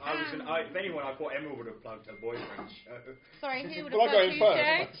 if anyone, I thought Emma would have plugged her boyfriend's show. Sorry, who would Well, I have got got in you, first,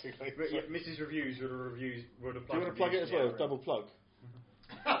 Joe? basically. But yeah, Mrs. Reviews would have Do you plugged. want to plug it as well? Double plug.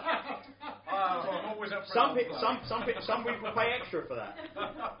 I'm always up for Some a people, plug. some people pay extra for that.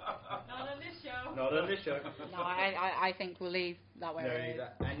 Not on this show. Not on this show. No, I think we'll leave that way. No, it is.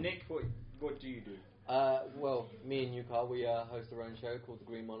 that. And Nick, what do you do? Well, me and Yuka, we host our own show called The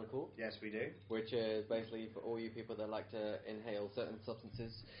Green Monocle, Yes, we do. which is basically for all you people that like to inhale certain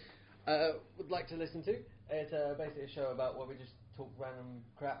substances, would like to listen to. It's basically a show about where we just talk random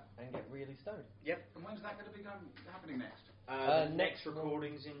crap and get really stoned. And when's that going to be happening next? The next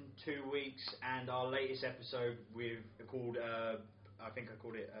recording's in 2 weeks, and our latest episode called I think I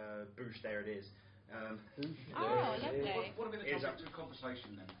called it Boosh. There it is. Oh, There it is. lovely. What have been the topics of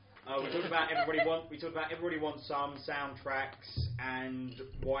conversation then? We talked about Everybody Wants Some soundtracks and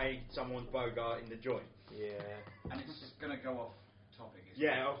why someone's Bogart in the joint. Yeah. And it's going to go off topic, isn't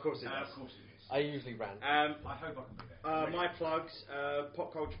Yeah, it? of course it does. Of course it is. I usually rant. I hope I can be there. My plugs,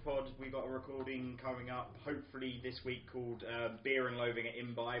 Pop Culture Pod, we got a recording coming up, hopefully this week, called Beer and Loathing at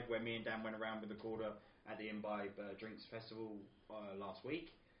Imbibe, where me and Dan went around with the recorder at the Imbibe Drinks Festival last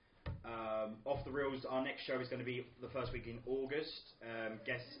week. Off the Reels, our next show is going to be the first week in August.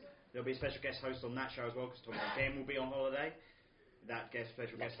 There'll be a special guest host on that show as well, because Tom Kim will be on holiday. That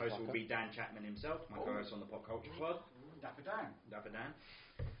special guest host will be Dan Chapman himself, my co-host on the Pop Culture Pod. Dapper Dan. Dapper Dan.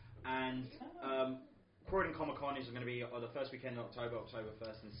 And Croydon Comic Con is going to be the first weekend in October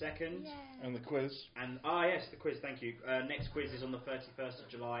 1st and 2nd. And the quiz. And yes, the quiz. Thank you. Next quiz is on the 31st of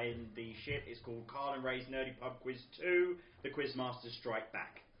July, and the ship is called Carl and Ray's Nerdy Pub Quiz 2: The Quizmasters Strike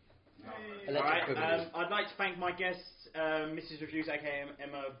Back. Electric Alright, Boogaloo. I'd like to thank my guests, Mrs. Reviews, aka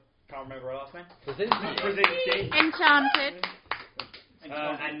Emma. Can't remember her last name. Krasinski. Enchanted.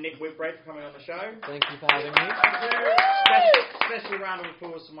 And Nick Whitbread for coming on the show. Thank you for having me. Special special round of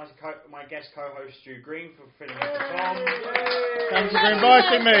applause to my guest co-host Stu Green for filling in for Tom. Thank you for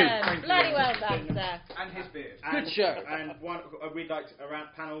inviting me. Bloody well done, sir. And his beard. Good show. And we'd like a round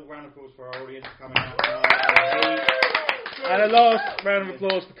of applause for our audience coming out tonight. And a last round of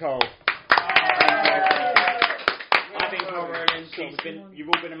applause for Carl. I've been Carl Rowland. You've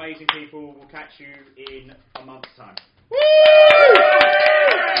all been amazing people. We'll catch you in a month's time.